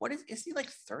old. Like, what is he like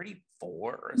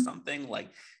 34 or something? Like,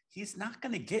 he's not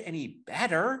going to get any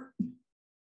better.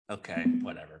 Okay,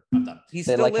 whatever. I'm done. He's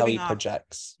they still like how living he off,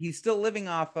 projects. He's still living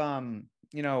off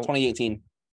 2018.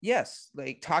 Yes,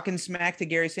 like talking smack to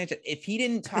Gary Sanchez. If he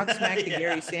didn't talk smack to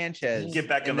Gary Sanchez, get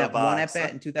back in that the box. one at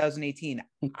bat in 2018,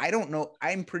 I don't know.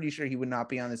 I'm pretty sure he would not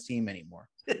be on this team anymore.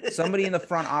 Somebody in the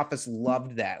front office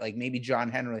loved that. Like maybe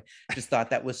John Henry just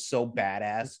thought that was so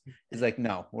badass. He's like,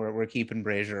 no, we're keeping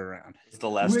Brazier around. It's the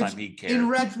last time he cared. In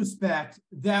retrospect,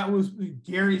 that was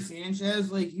Gary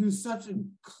Sanchez. Like he was such a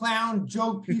clown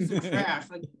joke piece of trash.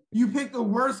 Like you picked the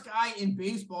worst guy in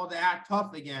baseball to act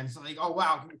tough against. Like, oh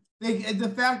wow.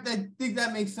 The fact that I think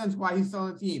that makes sense why he's still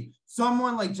on the team.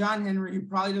 Someone like John Henry, who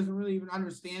probably doesn't really even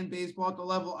understand baseball at the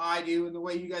level I do and the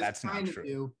way you guys kind of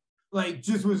do, like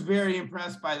just was very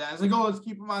impressed by that. I was like, oh, let's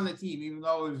keep him on the team, even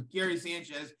though it was Gary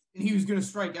Sanchez and he was going to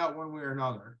strike out one way or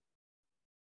another.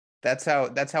 That's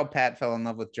how Pat fell in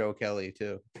love with Joe Kelly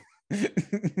too.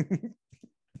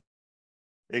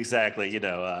 Exactly.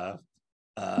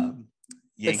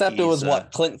 Yankees, except it was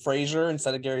Clint Frazier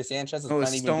instead of Gary Sanchez. It's not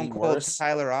Stone even Cold worse.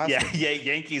 Tyler Austin. Yeah,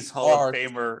 Yankees Hall of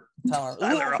Famer.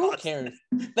 Who cares?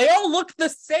 They all look the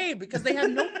same because they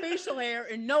have no facial hair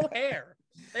and no hair.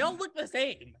 They all look the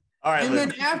same. All right, and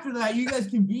then after that, you guys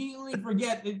conveniently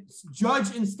forget that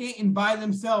Judge and Stanton by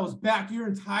themselves backed your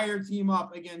entire team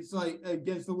up against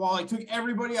the wall. Like took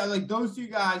everybody out. Like those two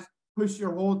guys pushed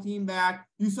your whole team back.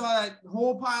 You saw that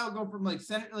whole pile go from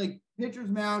pitcher's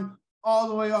mound all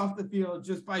the way off the field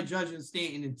just by Judge and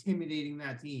Stanton intimidating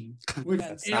that team. Which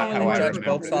that's not how Judge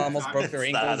Phelps almost broke their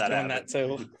ankles doing that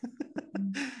too.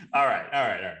 All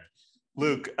right.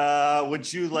 Luke,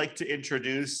 would you like to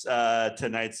introduce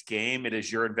tonight's game? It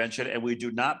is your invention, and we do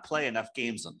not play enough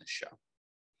games on this show.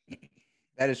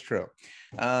 That is true.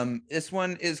 This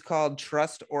one is called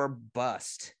Trust or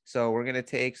Bust. So we're going to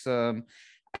take some.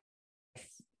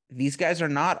 These guys are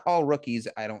not all rookies,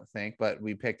 I don't think, but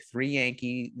we picked 3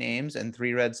 Yankee names and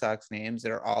 3 Red Sox names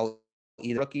that are all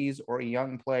either rookies or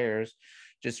young players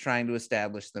just trying to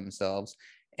establish themselves.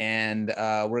 And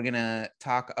we're going to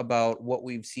talk about what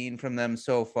we've seen from them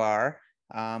so far,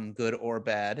 good or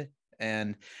bad.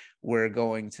 And we're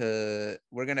going to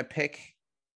pick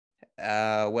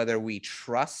whether we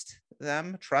trust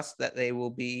them, trust that they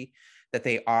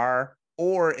are,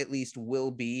 or at least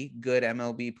will be good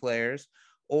MLB players,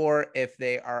 or if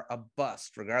they are a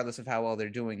bust, regardless of how well they're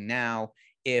doing now.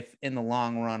 If in the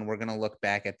long run, we're going to look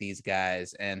back at these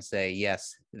guys and say,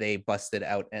 yes, they busted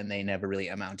out and they never really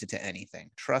amounted to anything.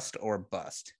 Trust or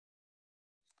bust?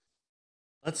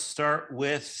 Let's start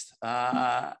with,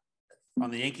 on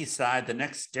the Yankee side, the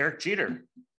next Derek Jeter.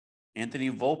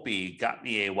 Anthony Volpe got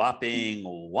me a whopping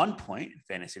 1 point in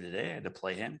fantasy today. I had to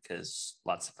play him because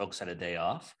lots of folks had a day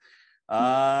off.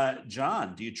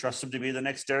 John, do you trust him to be the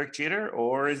next Derek Jeter,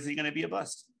 or is he going to be a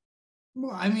bust?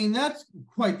 Well, I mean, that's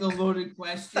quite the loaded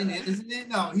question, isn't it?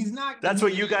 No, he's not. That's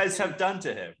what you guys have done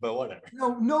to him, but whatever.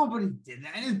 No, nobody did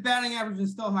that. And his batting average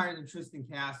is still higher than Tristan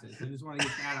Cassis. I just want to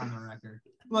get that on the record.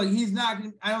 Look, he's not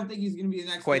going to, I don't think he's going to be the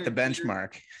next. Quite the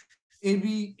benchmark. it'd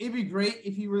be great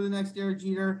if he were the next Derek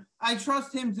Jeter. I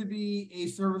trust him to be a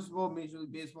serviceable Major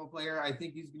League Baseball player. I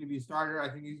think he's going to be a starter. I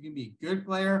think he's going to be a good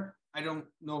player. I don't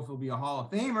know if he'll be a Hall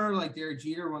of Famer like Derek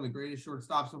Jeter, one of the greatest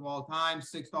shortstops of all time,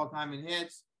 6th all time in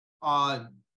hits. But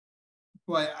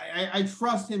I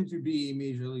trust him to be a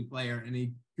Major League player and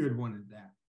a good one at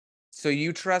that. So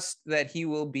you trust that he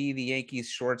will be the Yankees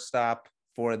shortstop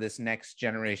for this next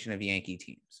generation of Yankee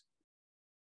teams?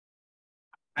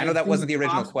 I know that wasn't the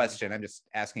original question. I'm just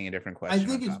asking a different question.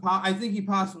 I think he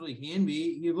possibly can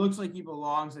be. He looks like he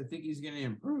belongs. I think he's going to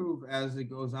improve as it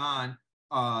goes on.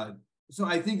 So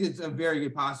I think it's a very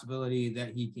good possibility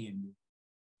that he can be.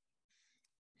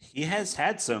 He has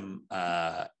had some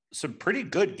pretty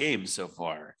good games so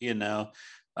far.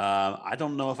 I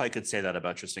don't know if I could say that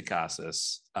about Tristan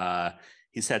Casas.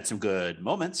 He's had some good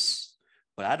moments,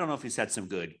 but I don't know if he's had some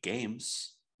good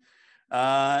games.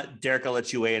 Derek, I'll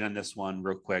let you weigh in on this one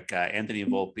real quick. Anthony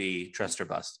Volpe, trust or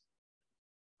bust?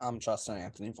 I'm trusting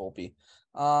Anthony Volpe.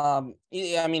 I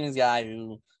mean, he's a guy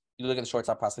who, you look at the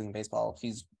shortstop prospects in baseball,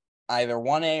 he's either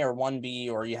 1A or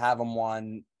 1B, or you have him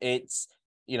 1. It's,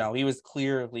 he was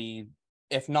clearly,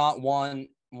 if not 1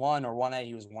 or 1A,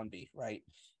 he was 1B, right?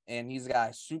 And he's a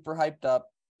guy super hyped up,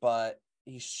 but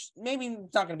he's maybe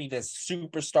not going to be this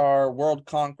superstar,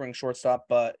 world-conquering shortstop,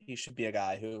 but he should be a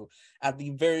guy who, at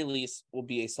the very least, will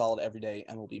be a solid everyday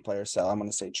MLB player. So I'm going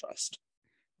to say trust.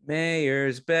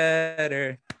 Mayer's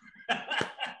better.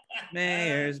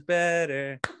 Mayer's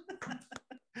better.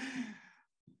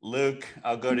 Luke,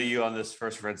 I'll go to you on this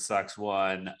first Red Sox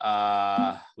one.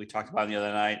 We talked about it the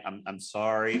other night. I'm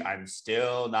sorry. I'm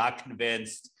still not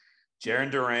convinced.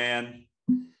 Jarren Duran,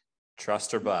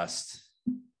 trust or bust?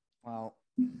 Well,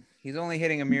 he's only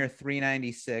hitting a mere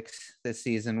 396 this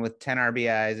season with 10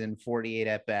 RBIs and 48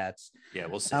 at bats. Yeah,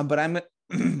 we'll see. But I'm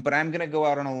going to go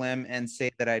out on a limb and say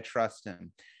that I trust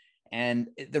him. And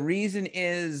the reason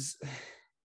is,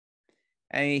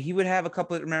 he would have a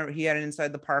couple. Remember, he had an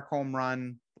inside the park home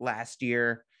run last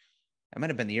year. It might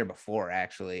have been the year before,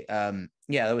 actually.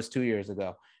 Yeah, that was 2 years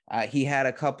ago. He had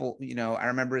a couple. I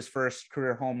remember his first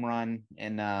career home run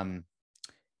in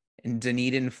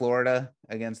Dunedin, Florida,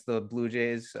 against the Blue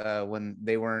Jays when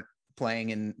they weren't playing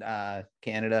in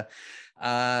Canada.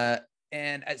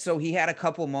 And so he had a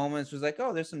couple moments, was like,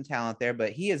 oh, there's some talent there,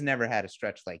 but he has never had a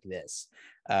stretch like this.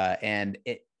 And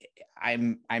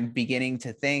I'm beginning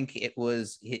to think it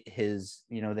was his,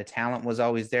 the talent was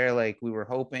always there, like we were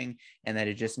hoping, and that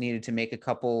it just needed to make a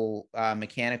couple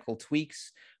mechanical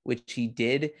tweaks, which he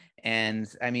did.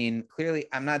 And I mean, clearly,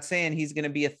 I'm not saying he's going to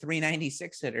be a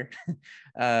 396 hitter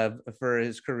for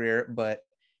his career, but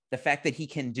the fact that he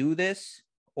can do this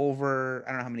over,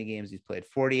 I don't know how many games he's played,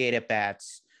 48 at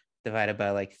bats divided by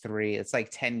like 3, it's like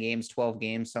 10 games, 12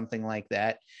 games, something like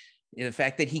that. The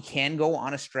fact that he can go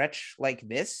on a stretch like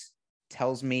this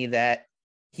tells me that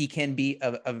he can be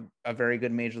a very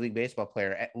good Major League Baseball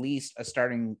player, at least a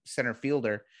starting center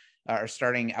fielder or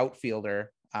starting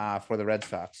outfielder for the Red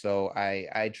Sox. So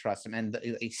I trust him. And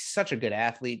he's such a good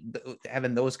athlete,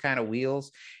 having those kind of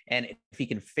wheels. And if he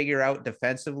can figure out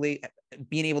defensively,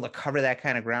 being able to cover that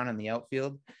kind of ground in the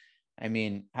outfield, I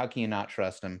mean, how can you not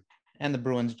trust him? And the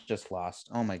Bruins just lost.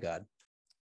 Oh my God.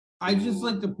 I just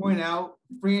like to point out,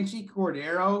 Franchy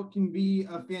Cordero can be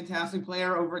a fantastic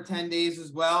player over 10 days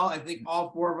as well. I think all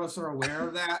 4 of us are aware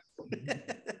of that.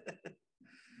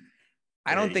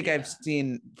 I don't think I've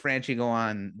seen Franchy go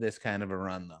on this kind of a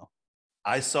run, though.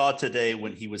 I saw today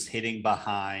when he was hitting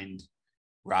behind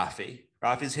Rafi.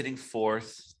 Rafi's hitting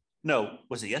 4th. No,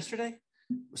 was it yesterday?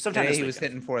 Sometime today he was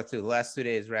hitting 4th, too. The last 2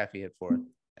 days, Rafi hit 4th.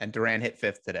 And Duran hit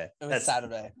 5th today. It was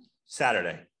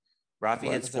Saturday.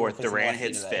 Rafi hits 4th, Duran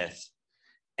hits 5th.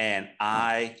 And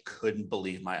I couldn't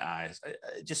believe my eyes.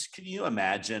 Can you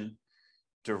imagine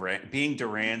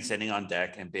Duran sitting on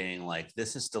deck and being like,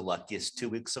 this is the luckiest 2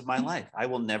 weeks of my life. I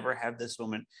will never have this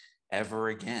moment ever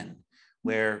again,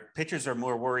 where pitchers are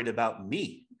more worried about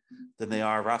me than they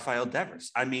are Rafael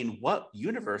Devers. I mean, what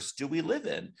universe do we live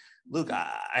in? Luke,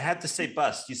 I have to say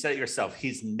bust. You said it yourself.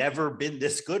 He's never been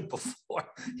this good before.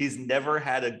 He's never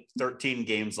had 13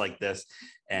 games like this.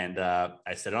 And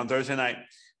I said on Thursday night,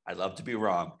 I'd love to be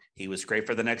wrong. He was great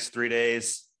for the next 3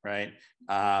 days, right?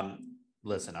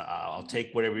 Listen, I'll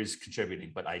take whatever he's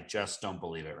contributing, but I just don't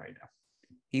believe it right now.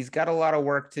 He's got a lot of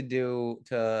work to do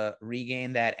to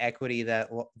regain that equity that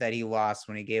he lost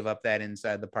when he gave up that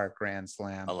inside the park grand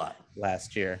slam a lot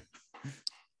last year.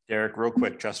 Derek, real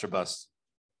quick, trust or bust?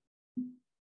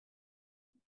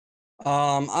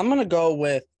 I'm gonna go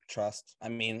with trust. I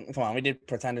mean, come on, we did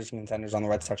pretenders and contenders on the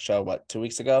Red Sox show 2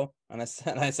 weeks ago, and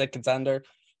I said contender.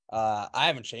 I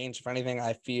haven't changed. For anything,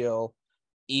 I feel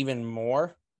even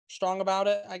more strong about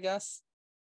it, I guess.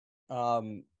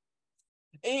 This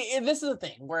is the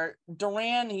thing where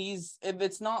Duran,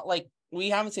 it's not like we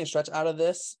haven't seen a stretch out of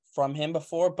this from him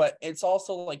before, but it's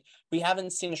also like we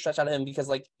haven't seen a stretch out of him because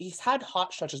like he's had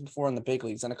hot stretches before in the big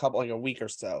leagues in a week or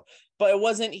so, but it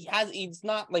wasn't, he's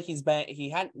not like he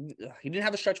didn't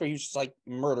have a stretch where he was just like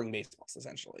murdering baseballs,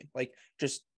 essentially, like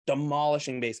just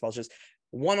demolishing baseballs, just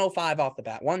 105 off the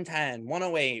bat, 110,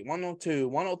 108, 102,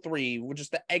 103, which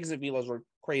just the exit velos were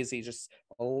crazy, just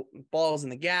balls in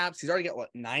the gaps. He's already got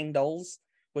 9 dulls,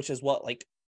 which is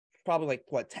probably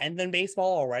 10th in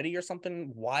baseball already or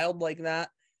something wild like that.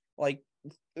 Like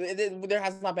there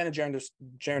has not been a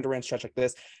Jarren Duran stretch like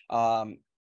this.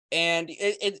 And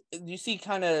you see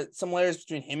kind of similarities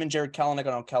between him and Jared Kelenic.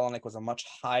 I know Kelenic was a much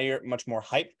more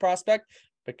hyped prospect,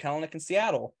 but Kelenic in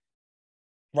Seattle,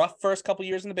 rough first couple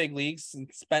years in the big leagues, and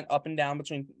spent up and down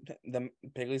between the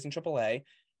big leagues and AAA.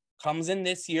 Comes in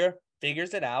this year,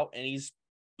 figures it out, and he's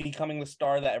becoming the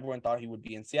star that everyone thought he would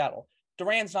be in Seattle.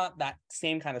 Duran's not that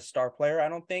same kind of star player, I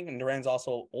don't think, and Duran's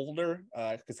also older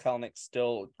because Kelenic's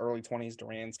still early 20s.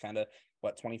 Duran's kind of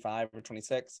 25 or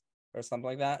 26 or something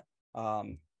like that.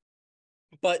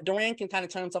 But Duran can kind of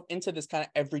turn himself into this kind of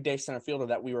everyday center fielder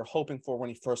that we were hoping for when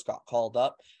he first got called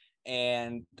up.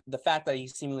 And the fact that he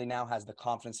seemingly now has the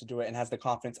confidence to do it and has the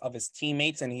confidence of his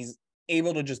teammates, and he's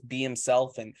able to just be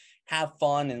himself and have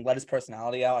fun and let his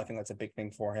personality out, I think that's a big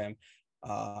thing for him.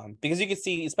 Because you could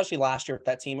see, especially last year with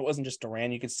that team, it wasn't just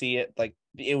Duran. You could see it, like,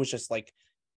 it was just like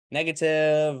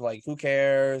negative, like, who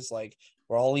cares? Like,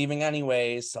 we're all leaving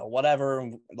anyways, so whatever.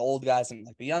 The old guys and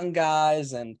like the young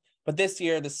guys. But this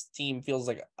year, this team feels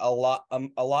like a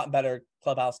lot better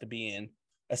clubhouse to be in,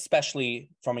 especially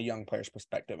from a young player's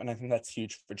perspective. And I think that's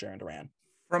huge for Jarren Duran.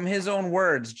 From his own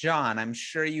words, John, I'm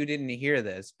sure you didn't hear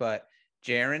this, but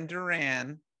Jarren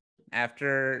Duran,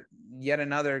 after yet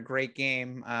another great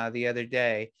game the other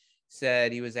day,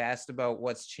 said he was asked about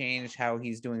what's changed, how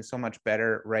he's doing so much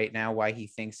better right now, why he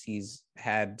thinks he's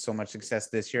had so much success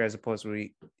this year as opposed to what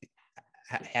he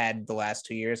had the last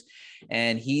 2 years.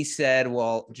 And he said,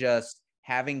 well, just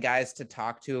having guys to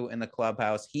talk to in the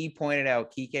clubhouse. He pointed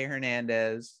out Kike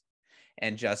Hernandez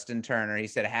and Justin Turner. He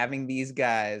said having these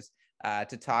guys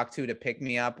to talk to pick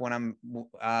me up when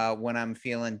I'm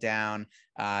feeling down,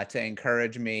 to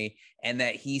encourage me, and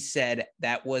that he said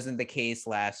that wasn't the case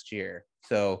last year.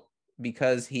 So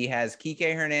because he has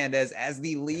Kike Hernandez as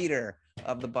the leader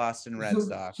of the Boston Red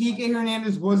Sox. Kike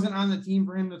Hernandez wasn't on the team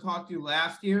for him to talk to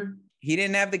last year. He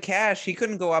didn't have the cash. He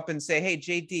couldn't go up and say, "Hey,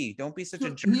 JD, don't be such a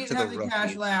jerk to the rookie." He didn't have the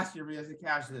cash last year, but he has the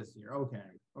cash this year. Okay.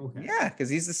 Yeah, because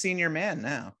he's the senior man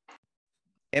now.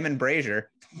 Him and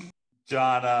Brazier.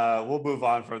 John, we'll move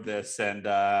on from this, and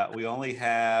we only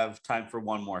have time for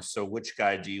one more. So which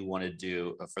guy do you want to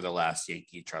do for the last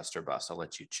Yankee trust or bust? I'll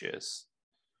let you choose.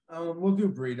 We'll do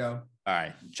Brito. All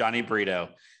right, Johnny Brito.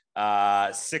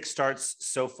 6 starts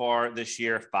so far this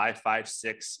year,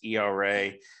 5.56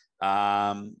 ERA.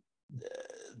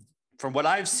 From what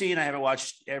I've seen, I haven't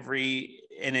watched every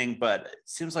inning, but it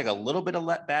seems like a little bit of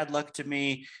bad luck to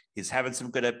me. He's having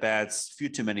some good at-bats, a few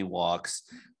too many walks.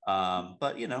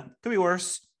 But, could be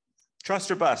worse.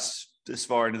 Trust or bust this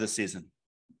far into the season?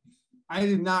 I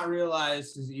did not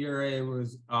realize his ERA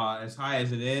was as high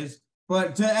as it is.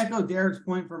 But to echo Derek's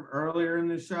point from earlier in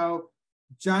the show,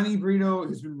 Johnny Brito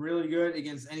has been really good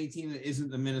against any team that isn't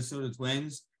the Minnesota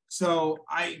Twins. So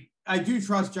I do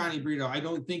trust Johnny Brito. I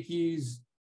don't think he's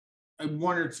a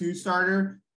 1 or 2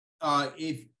 starter.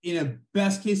 If in a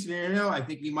best case scenario, I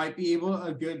think he might be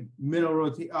a good mid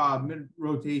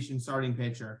rotation starting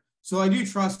pitcher. So I do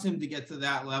trust him to get to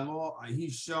that level.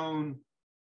 He's shown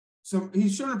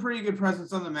a pretty good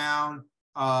presence on the mound.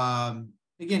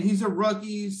 Again, he's a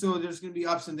rookie, so there's going to be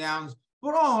ups and downs.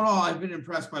 But all in all, I've been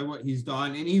impressed by what he's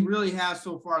done, and he really has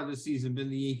so far this season been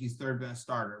the Yankees' 3rd best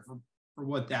starter for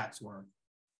what that's worth.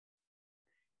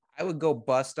 I would go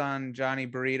bust on Johnny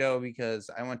Burrito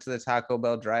because I went to the Taco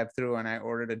Bell drive-thru and I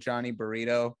ordered a Johnny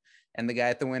Burrito, and the guy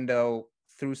at the window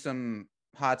threw some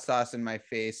hot sauce in my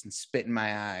face and spit in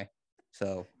my eye.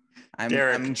 So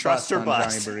I'm trust or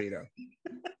bust. Johnny Burrito.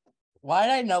 Why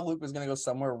did I know Luke was gonna go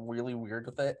somewhere really weird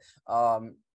with it?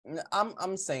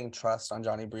 I'm saying trust on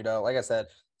Johnny Brito. Like I said,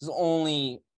 there's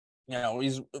only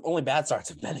bad starts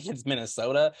have been against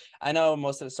Minnesota. I know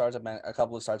most of the starts have been, a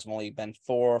couple of starts have only been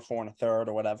 4 1/3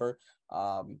 or whatever.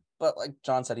 But like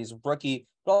John said, he's a rookie,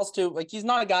 but also too, like, he's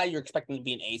not a guy you're expecting to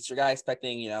be an ace. You're a guy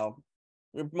expecting, you're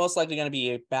most likely going to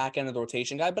be a back end of the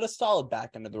rotation guy, but a solid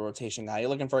back end of the rotation guy. You're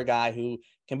looking for a guy who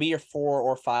can be your 4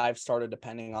 or 5 starter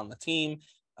depending on the team.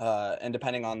 And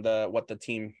depending on what the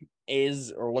team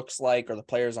is or looks like or the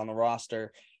players on the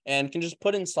roster. and can just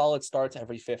put in solid starts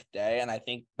every fifth day. And I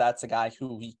think that's a guy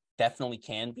who he definitely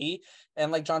can be.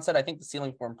 And like John said, I think the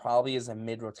ceiling for him probably is a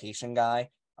mid-rotation guy.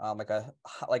 Like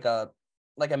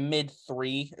a mid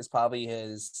 3 is probably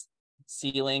his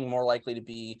ceiling, more likely to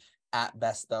be at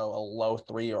best, though, a low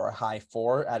 3 or a high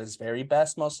 4 at his very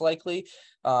best, most likely.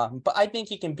 But I think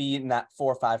he can be in that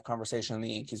 4 or 5 conversation in the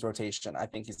Yankees rotation. I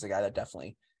think he's the guy that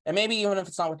definitely, and maybe even if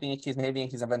it's not with the Yankees, maybe the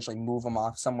Yankees eventually move him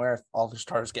off somewhere if all the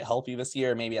starters get healthy this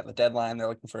year. Maybe at the deadline, they're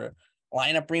looking for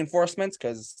lineup reinforcements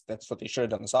because that's what they should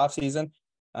have done this offseason.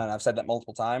 And I've said that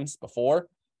multiple times before.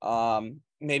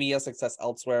 Maybe he has success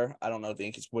elsewhere. I don't know if the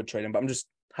Yankees would trade him, but I'm just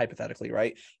hypothetically,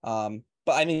 right?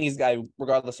 But I think he's a guy,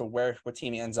 regardless of what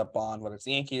team he ends up on, whether it's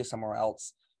the Yankees or somewhere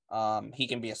else, he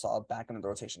can be a solid back in the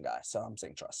rotation guy. So I'm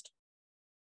saying trust.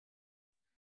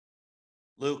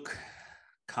 Luke,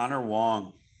 Connor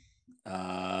Wong.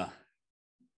 I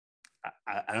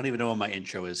don't even know what my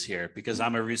intro is here because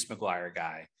I'm a Reese McGuire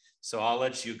guy. So I'll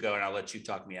let you go and I'll let you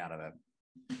talk me out of it.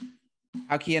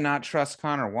 How can you not trust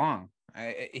Connor Wong?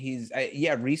 Reese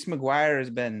McGuire has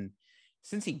been,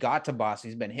 since he got to Boston,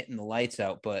 he's been hitting the lights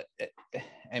out. But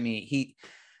I mean,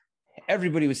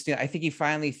 everybody was still, I think he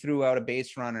finally threw out a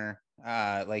base runner,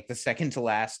 like the second to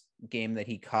last game that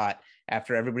he caught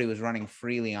after everybody was running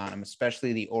freely on him,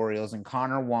 especially the Orioles. And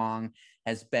Connor Wong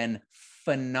has been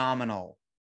phenomenal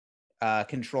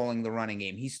controlling the running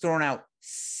game. He's thrown out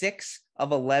 6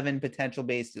 of 11 potential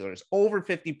base stealers, over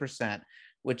 50%,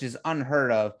 which is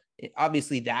unheard of.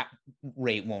 Obviously, that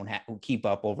rate won't keep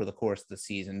up over the course of the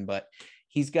season, but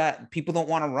people don't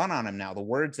want to run on him now. The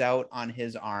word's out on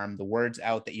his arm. The word's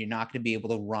out that you're not going to be able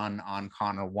to run on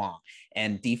Connor Wong.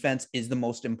 And defense is the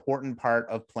most important part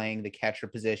of playing the catcher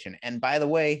position. And by the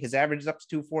way, his average is up to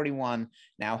 241,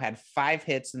 now had 5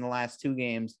 hits in the last 2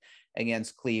 games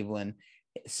against Cleveland.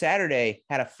 Saturday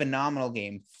had a phenomenal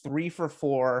game, 3 for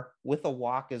 4 with a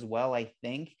walk as well, I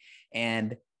think.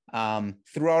 And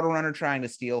threw out a runner trying to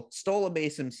steal, stole a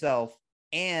base himself,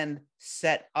 and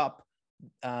set up,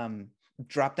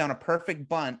 dropped down a perfect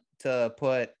bunt to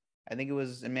put, I think it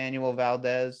was Emmanuel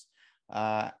Valdez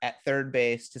at third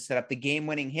base to set up the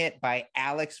game-winning hit by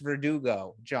Alex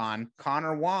Verdugo. John,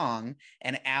 Connor Wong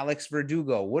and Alex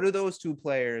Verdugo. What do those 2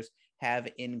 players have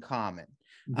in common?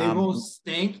 They both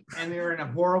stink, and they're in a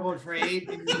horrible trade,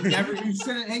 and you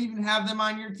shouldn't even have them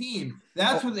on your team.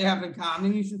 That's what they have in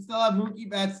common. You should still have Mookie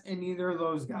Betts and neither of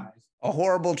those guys. A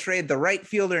horrible trade. The right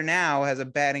fielder now has a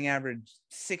batting average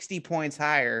 60 points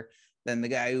higher than the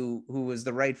guy who was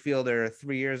the right fielder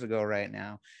 3 years ago right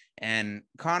now. And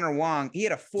Connor Wong, he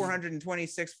had a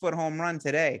 426-foot home run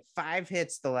today, 5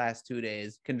 hits the last 2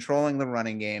 days, controlling the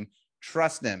running game.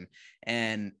 Trust him.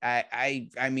 And I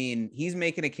mean, he's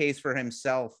making a case for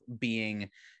himself being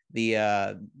the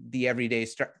everyday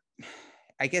start.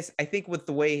 I think with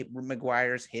the way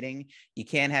McGuire's hitting, you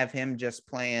can't have him just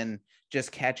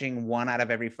catching 1 out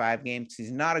of every 5 games.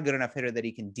 He's not a good enough hitter that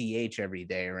he can DH every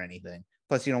day or anything.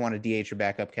 Plus, you don't want to DH your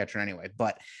backup catcher anyway.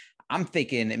 But I'm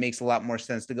thinking it makes a lot more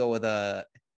sense to go with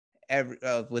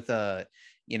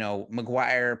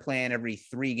McGuire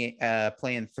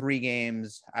playing 3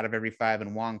 games out of every 5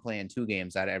 and Wong playing 2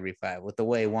 games out of every 5 with the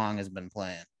way Wong has been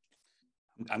playing.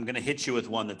 I'm going to hit you with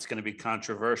one that's going to be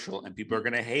controversial and people are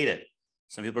going to hate it.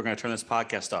 Some people are going to turn this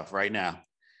podcast off right now.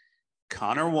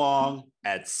 Connor Wong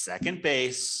at second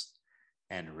base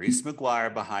and Reese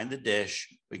McGuire behind the dish.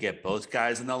 We get both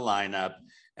guys in the lineup,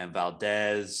 and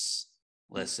Valdez,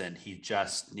 listen, he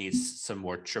just needs some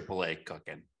more AAA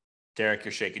cooking. Derek,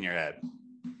 you're shaking your head.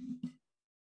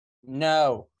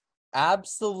 No,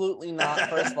 absolutely not.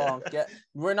 First of all,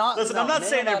 we're not. Listen, I'm not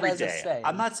saying every day.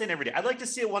 I'm not saying every day. I'd like to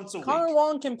see it once a week. Connor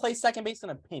Wong can play second base in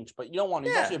a pinch, but you don't want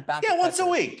to. Yeah, your backup once catcher.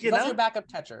 A week. That's your backup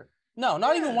catcher. No,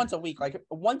 not even once a week. Like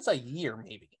once a year,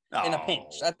 maybe in a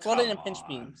pinch. That's what a pinch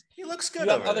means. He looks good.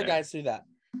 You have other guys do that.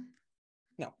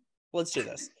 No, let's do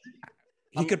this.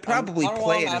 He could probably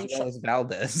play it as well as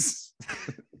Valdez.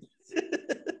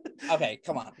 Okay,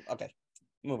 come on. Okay,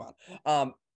 move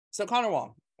on. So Connor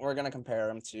Wong, we're going to compare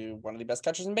him to one of the best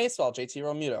catchers in baseball, JT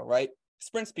Realmuto, right?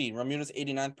 Sprint speed, Realmuto's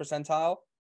 89th percentile.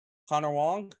 Connor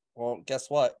Wong, well, guess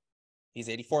what? He's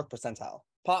 84th percentile.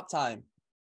 Pop time,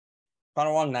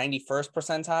 Connor Wong, 91st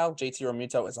percentile. JT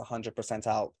Realmuto is 100th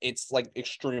percentile. It's like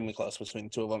extremely close between the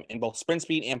 2 of them in both sprint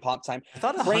speed and pop time. I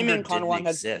thought 100 didn't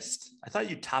exist. I thought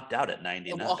you topped out at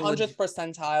 90. 100th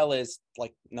percentile is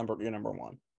like your number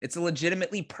 1. It's a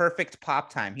legitimately perfect pop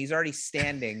time. He's already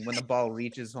standing when the ball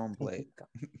reaches home plate.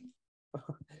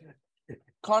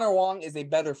 Connor Wong is a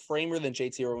better framer than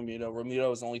JT Realmuto.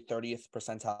 Realmuto is only 30th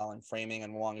percentile in framing,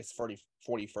 and Wong is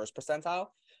 41st percentile.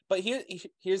 But here's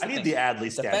the I need thing. the Adley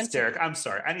stats, Defensive- Derek. I'm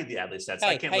sorry. I need the Adley stats.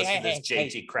 I can't listen to this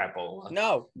JT crapola.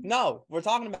 No, we're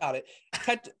talking about it.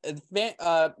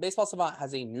 Baseball Savant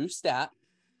has a new stat,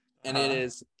 and it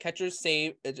is catchers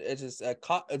save.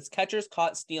 It's catchers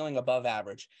caught stealing above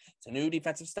average. It's a new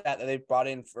defensive stat that they've brought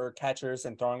in for catchers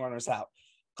and throwing runners out.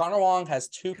 Connor Wong has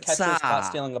 2 catchers caught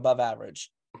stealing above average.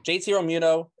 JT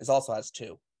Realmuto also has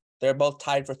 2. They're both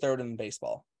tied for 3rd in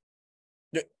baseball.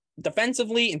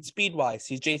 Defensively and speed wise,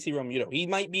 he's JT Realmuto. He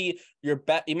might be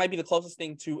He might be the closest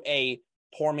thing to a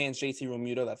poor man's JT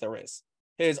Realmuto that there is.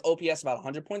 His OPS about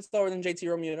 100 points lower than JT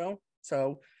Realmuto,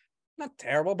 so not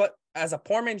terrible. But as a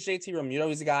poor man's JT Realmuto,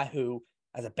 he's a guy who,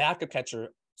 as a backup catcher,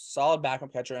 solid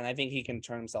backup catcher, and I think he can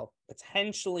turn himself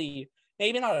potentially,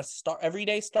 maybe not a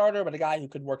everyday starter, but a guy who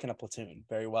could work in a platoon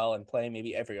very well and play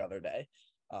maybe every other day.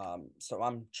 So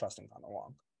I'm trusting Connor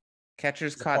Wong.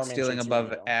 Catchers caught stealing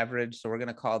above average, so we're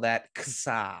gonna call that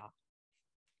Kasa.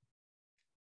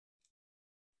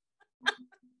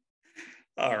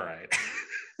 All right.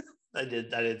 I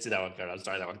did see that one card. I'm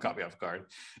sorry, that one caught me off guard.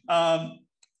 All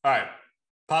right.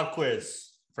 Pop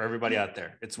quiz for everybody out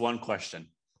there. It's one question.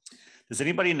 Does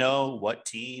anybody know what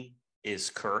team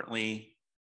is currently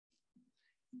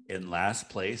in last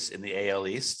place in the AL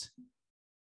East?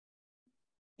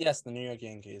 Yes, the New York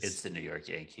Yankees. It's the New York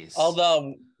Yankees. Although,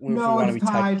 if we want to be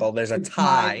technical, there's a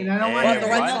tie. And I don't want the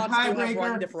Red Sox do have tiebreaker.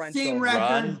 run differential. Same record.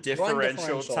 Run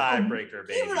differential tiebreaker,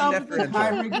 baby. Even up with the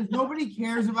tiebreakers, nobody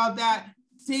cares about that.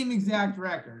 Same exact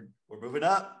record. We're moving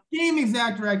up. Same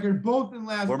exact record, both in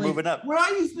last place. We're moving up. When I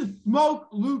used to smoke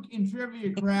Luke in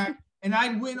trivia crack, and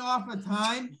I'd win off a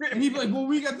time, and he'd be like, well,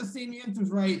 we got the same answers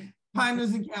right. Time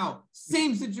doesn't count.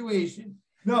 Same situation.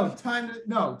 No, time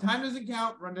doesn't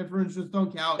count. Run differentials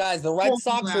don't count. Guys, the Red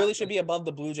Sox really should be above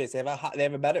the Blue Jays. They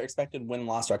have a better expected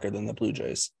win-loss record than the Blue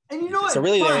Jays. And you know what? So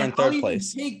really, they're in 3rd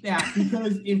place. Take that,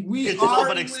 because if we It's are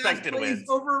an in expected last place wins.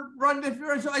 over run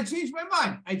differential, I changed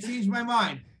my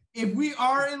mind. If we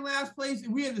are in last place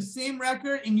and we have the same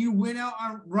record and you win out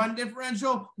on run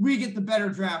differential, we get the better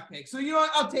draft pick. So you know what?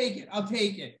 I'll take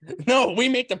it. No, we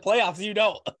make the playoffs. You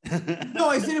don't. No,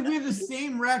 I said if we have the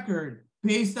same record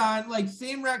based on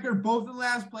same record, both in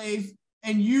last place,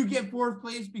 and you get 4th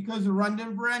place because of run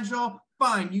differential,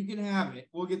 fine, you can have it.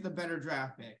 We'll get the better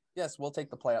draft pick. Yes, we'll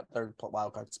take the 3rd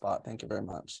wild card spot. Thank you very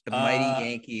much. The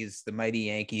mighty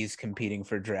Yankees competing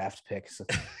for draft picks.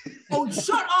 Oh,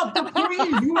 shut up. The point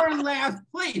is you are in last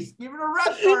place. Give it a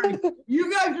rest, Arnie.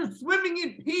 You guys are swimming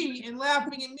in pee and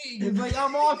laughing at me because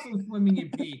I'm also swimming in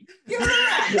pee. Give it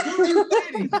a rest. Who are you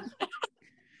kidding?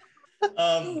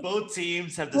 Both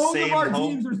teams have Both of our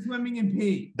teams are swimming in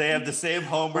pee. They have the same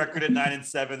home record at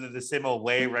 9-7. They're the same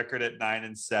away record at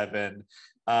 9-7.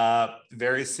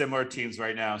 Very similar teams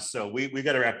right now. So we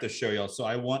got to wrap this show, y'all. So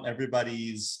I want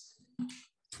everybody's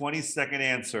 20-second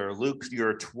answer. Luke,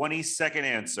 your 20-second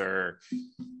answer.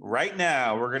 Right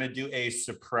now, we're going to do a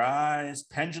surprise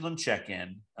pendulum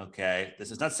check-in. Okay. This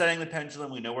is not setting the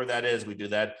pendulum. We know where that is. We do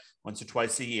that once or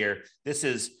twice a year. This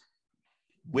is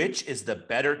which is the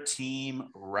better team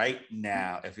right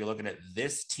now. If you're looking at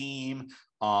this team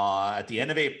at the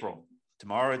end of April,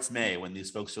 tomorrow it's May, when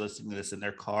these folks are listening to this in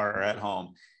their car or at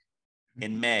home.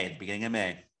 In May, the beginning of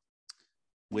May,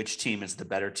 which team is the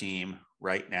better team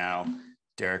right now?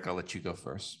 Derek, I'll let you go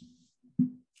first.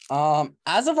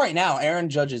 As of right now, Aaron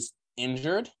Judge is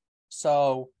injured.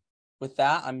 So with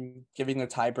that, I'm giving the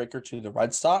tiebreaker to the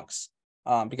Red Sox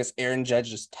because Aaron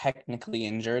Judge is technically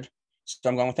injured. So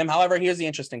I'm going with him. However, here's the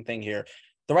interesting thing here.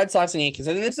 The Red Sox and Yankees,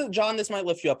 and this might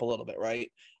lift you up a little bit,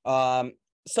 right?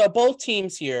 So both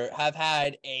teams here have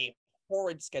had a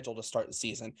horrid schedule to start the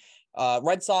season.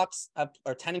 Red Sox are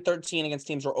 10-13 against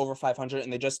teams who are over 500,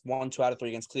 and they just won 2 out of 3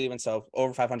 against Cleveland. So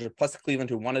over 500 plus the Cleveland,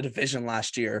 who won a division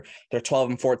last year. They're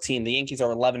 12-14. The Yankees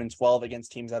are 11-12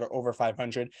 against teams that are over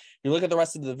 500. You look at the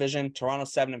rest of the division, Toronto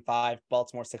 7-5,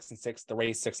 Baltimore 6-6, the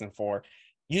Rays 6-4.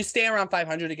 You stay around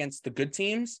 500 against the good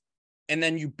teams, and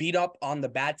then you beat up on the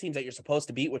bad teams that you're supposed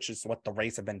to beat, which is what the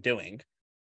Rays have been doing.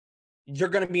 You're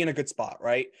going to be in a good spot,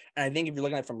 right? And I think if you're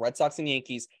looking at it from Red Sox and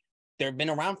Yankees, they've been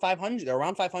around 500. They're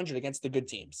around 500 against the good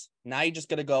teams. Now you just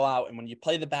got to go out, and when you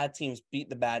play the bad teams, beat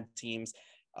the bad teams.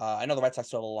 I know the Red Sox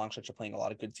still have a long stretch of playing a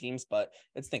lot of good teams, but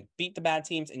it's the thing, beat the bad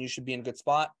teams, and you should be in a good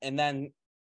spot. And then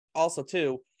also,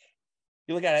 too,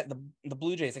 you look at it, the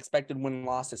Blue Jays expected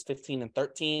win-loss is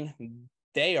 15-13.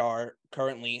 They are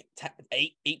currently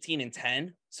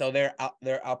 18-10, so they're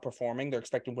outperforming. They're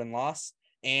expected win-loss.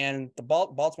 And the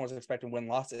Baltimore's expected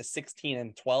win-loss is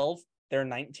 16-12. They're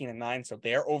 19-9, so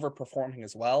they're overperforming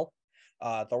as well.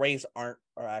 The Rays are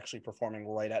actually performing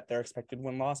right at their expected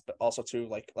win-loss, but also too,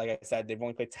 like I said, they've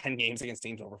only played 10 games against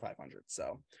teams over 500.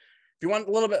 So if you want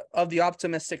a little bit of the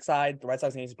optimistic side, the Red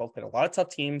Sox and Yankees both played a lot of tough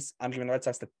teams. I'm giving the Red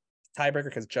Sox the tiebreaker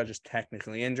because Judge is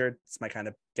technically injured. This might kind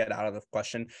of get out of the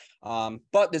question.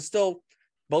 But there's still,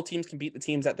 both teams can beat the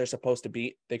teams that they're supposed to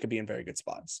beat. They could be in very good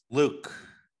spots. Luke.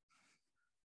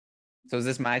 So is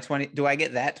this my 20? Do I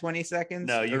get that 20 seconds?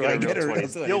 No, you get a real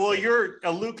 20. Yeah, well, you're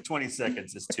a Luke 20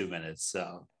 seconds is 2 minutes.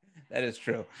 So that is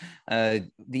true. The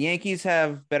Yankees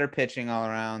have better pitching all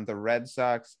around. The Red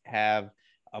Sox have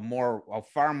a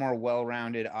far more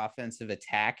well-rounded offensive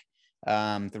attack.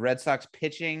 The Red Sox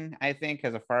pitching, I think,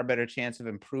 has a far better chance of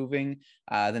improving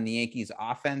than the Yankees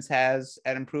offense has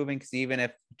at improving. Because even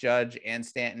if Judge and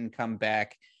Stanton come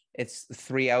back, it's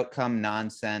 3 outcome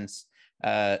nonsense.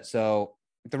 So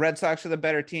the Red Sox are the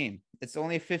better team. It's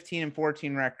only a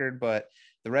 15-14 record, but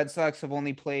the Red Sox have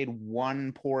only played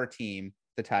one poor team,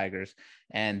 the Tigers,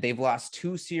 and they've lost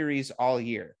 2 series all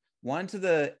year. One to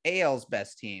the AL's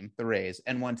best team, the Rays,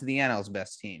 and one to the NL's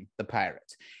best team, the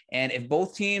Pirates. And if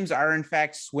both teams are in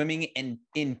fact swimming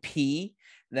in pee,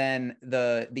 then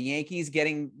the Yankees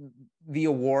getting the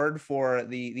award for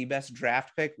the best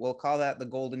draft pick, we'll call that the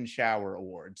Golden Shower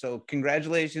Award. So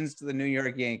congratulations to the New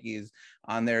York Yankees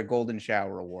on their Golden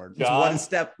Shower Award. It's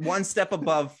one step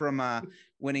above from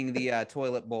winning the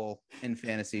toilet bowl in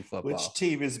fantasy football. Which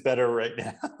team is better right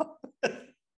now?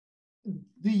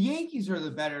 The Yankees are the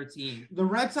better team. The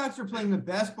Red Sox are playing the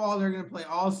best ball they're going to play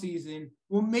all season.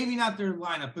 Well, maybe not their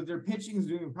lineup, but their pitching is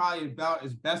doing probably about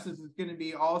as best as it's going to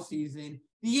be all season.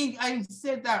 I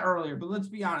said that earlier, but let's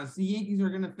be honest. The Yankees are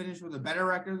going to finish with a better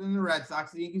record than the Red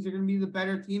Sox. The Yankees are going to be the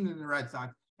better team than the Red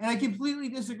Sox. And I completely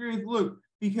disagree with Luke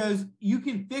because you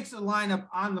can fix a lineup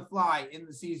on the fly in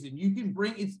the season.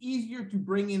 It's easier to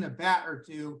bring in a bat or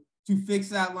two to fix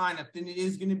that lineup than it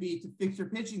is going to be to fix your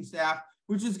pitching staff,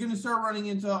 which is going to start running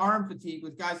into arm fatigue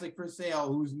with guys like Chris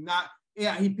Sale, who's not,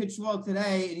 he pitched well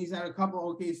today and he's had a couple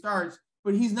okay starts,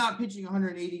 but he's not pitching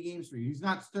 180 games for you. He's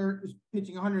not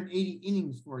pitching 180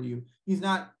 innings for you. He's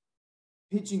not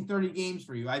pitching 30 games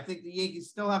for you. I think the Yankees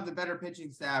still have the better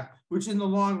pitching staff, which in the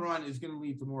long run is going to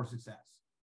lead to more success.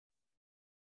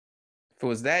 If it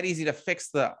was that easy to fix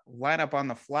the lineup on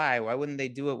the fly, why wouldn't they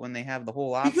do it when they have the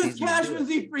whole offseason? Because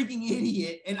Cashman's a freaking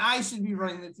idiot, and I should be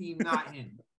running the team, not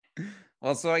him.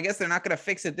 Well, so I guess they're not going to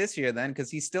fix it this year then,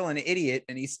 because he's still an idiot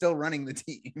and he's still running the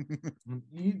team.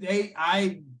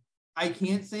 I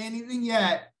can't say anything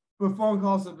yet, but phone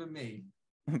calls have been made.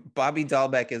 Bobby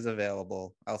Dahlbeck is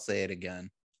available. I'll say it again.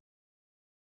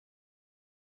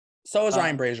 So is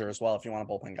Ryan Brazier as well, if you want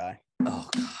a bullpen guy. Oh,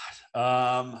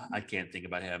 God. I can't think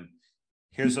about him.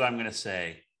 Here's what I'm going to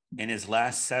say. In his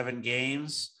last 7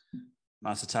 games,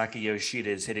 Masataka Yoshida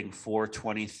is hitting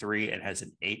 .423 and has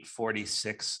an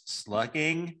 .846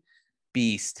 slugging.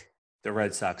 Beast. The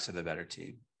Red Sox are the better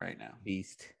team right now.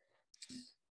 Beast.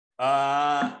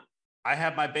 I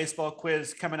have my baseball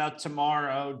quiz coming out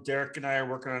tomorrow. Derek and I are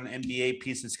working on an NBA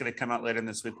piece that's going to come out later in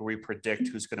this week where we predict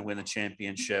who's going to win the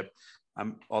championship.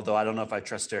 Although I don't know if I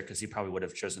trust Derek because he probably would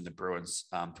have chosen the Bruins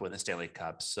to win the Stanley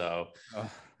Cup. So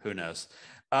who knows?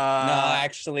 No,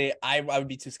 actually, I would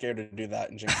be too scared to do that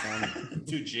and jinx them.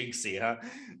 Too jinxy,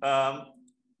 huh?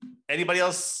 Anybody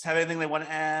else have anything they want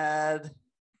to add?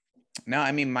 No,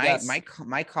 I mean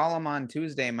my column on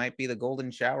Tuesday might be the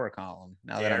Golden Shower column.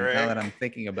 Now that I'm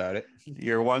thinking about it.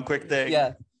 Your one quick thing.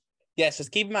 Yeah. Yes,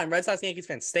 just keep in mind, Red Sox Yankees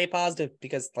fans, stay positive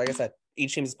because, like I said,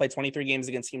 each team has played 23 games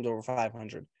against teams over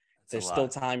 500. There's still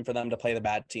time for them to play the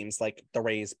bad teams like the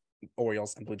Rays,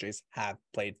 Orioles, and Blue Jays have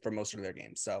played for most of their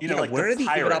games. So, like where are the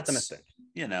Pirates? Optimistic.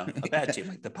 A bad team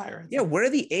like the Pirates. Yeah, where are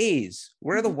the A's?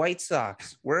 Where are the White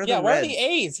Sox? Where are the Reds? Where are the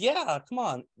A's? Yeah, come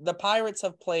on. The Pirates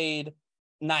have played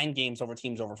 9 games over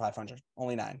teams over 500.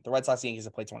 Only 9. The Red Sox Yankees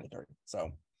have played 23.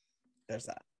 So, there's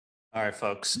that. All right,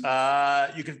 folks.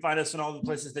 You can find us in all the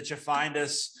places that you find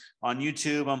us on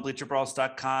YouTube, on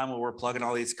bleacherbrawls.com, where we're plugging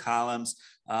all these columns.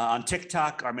 On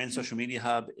TikTok, our main social media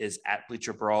hub is at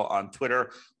Bleacher Brawl. On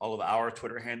Twitter, all of our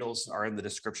Twitter handles are in the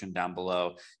description down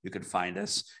below. You can find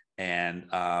us and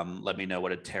let me know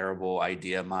what a terrible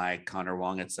idea my Connor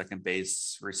Wong at second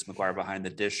base, Reese McGuire behind the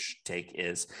dish take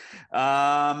is.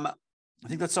 I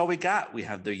think that's all we got. We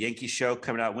have the Yankee show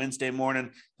coming out Wednesday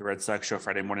morning, the Red Sox show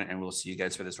Friday morning, and we'll see you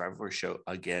guys for this rivalry show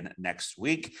again next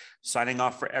week. Signing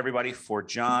off for everybody, for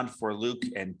John, for Luke,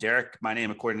 and Derek. My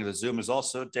name, according to the Zoom, is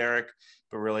also Derek,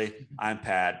 but really, I'm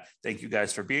Pat. Thank you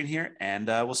guys for being here, and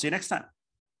we'll see you next time.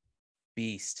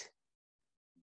 Beast.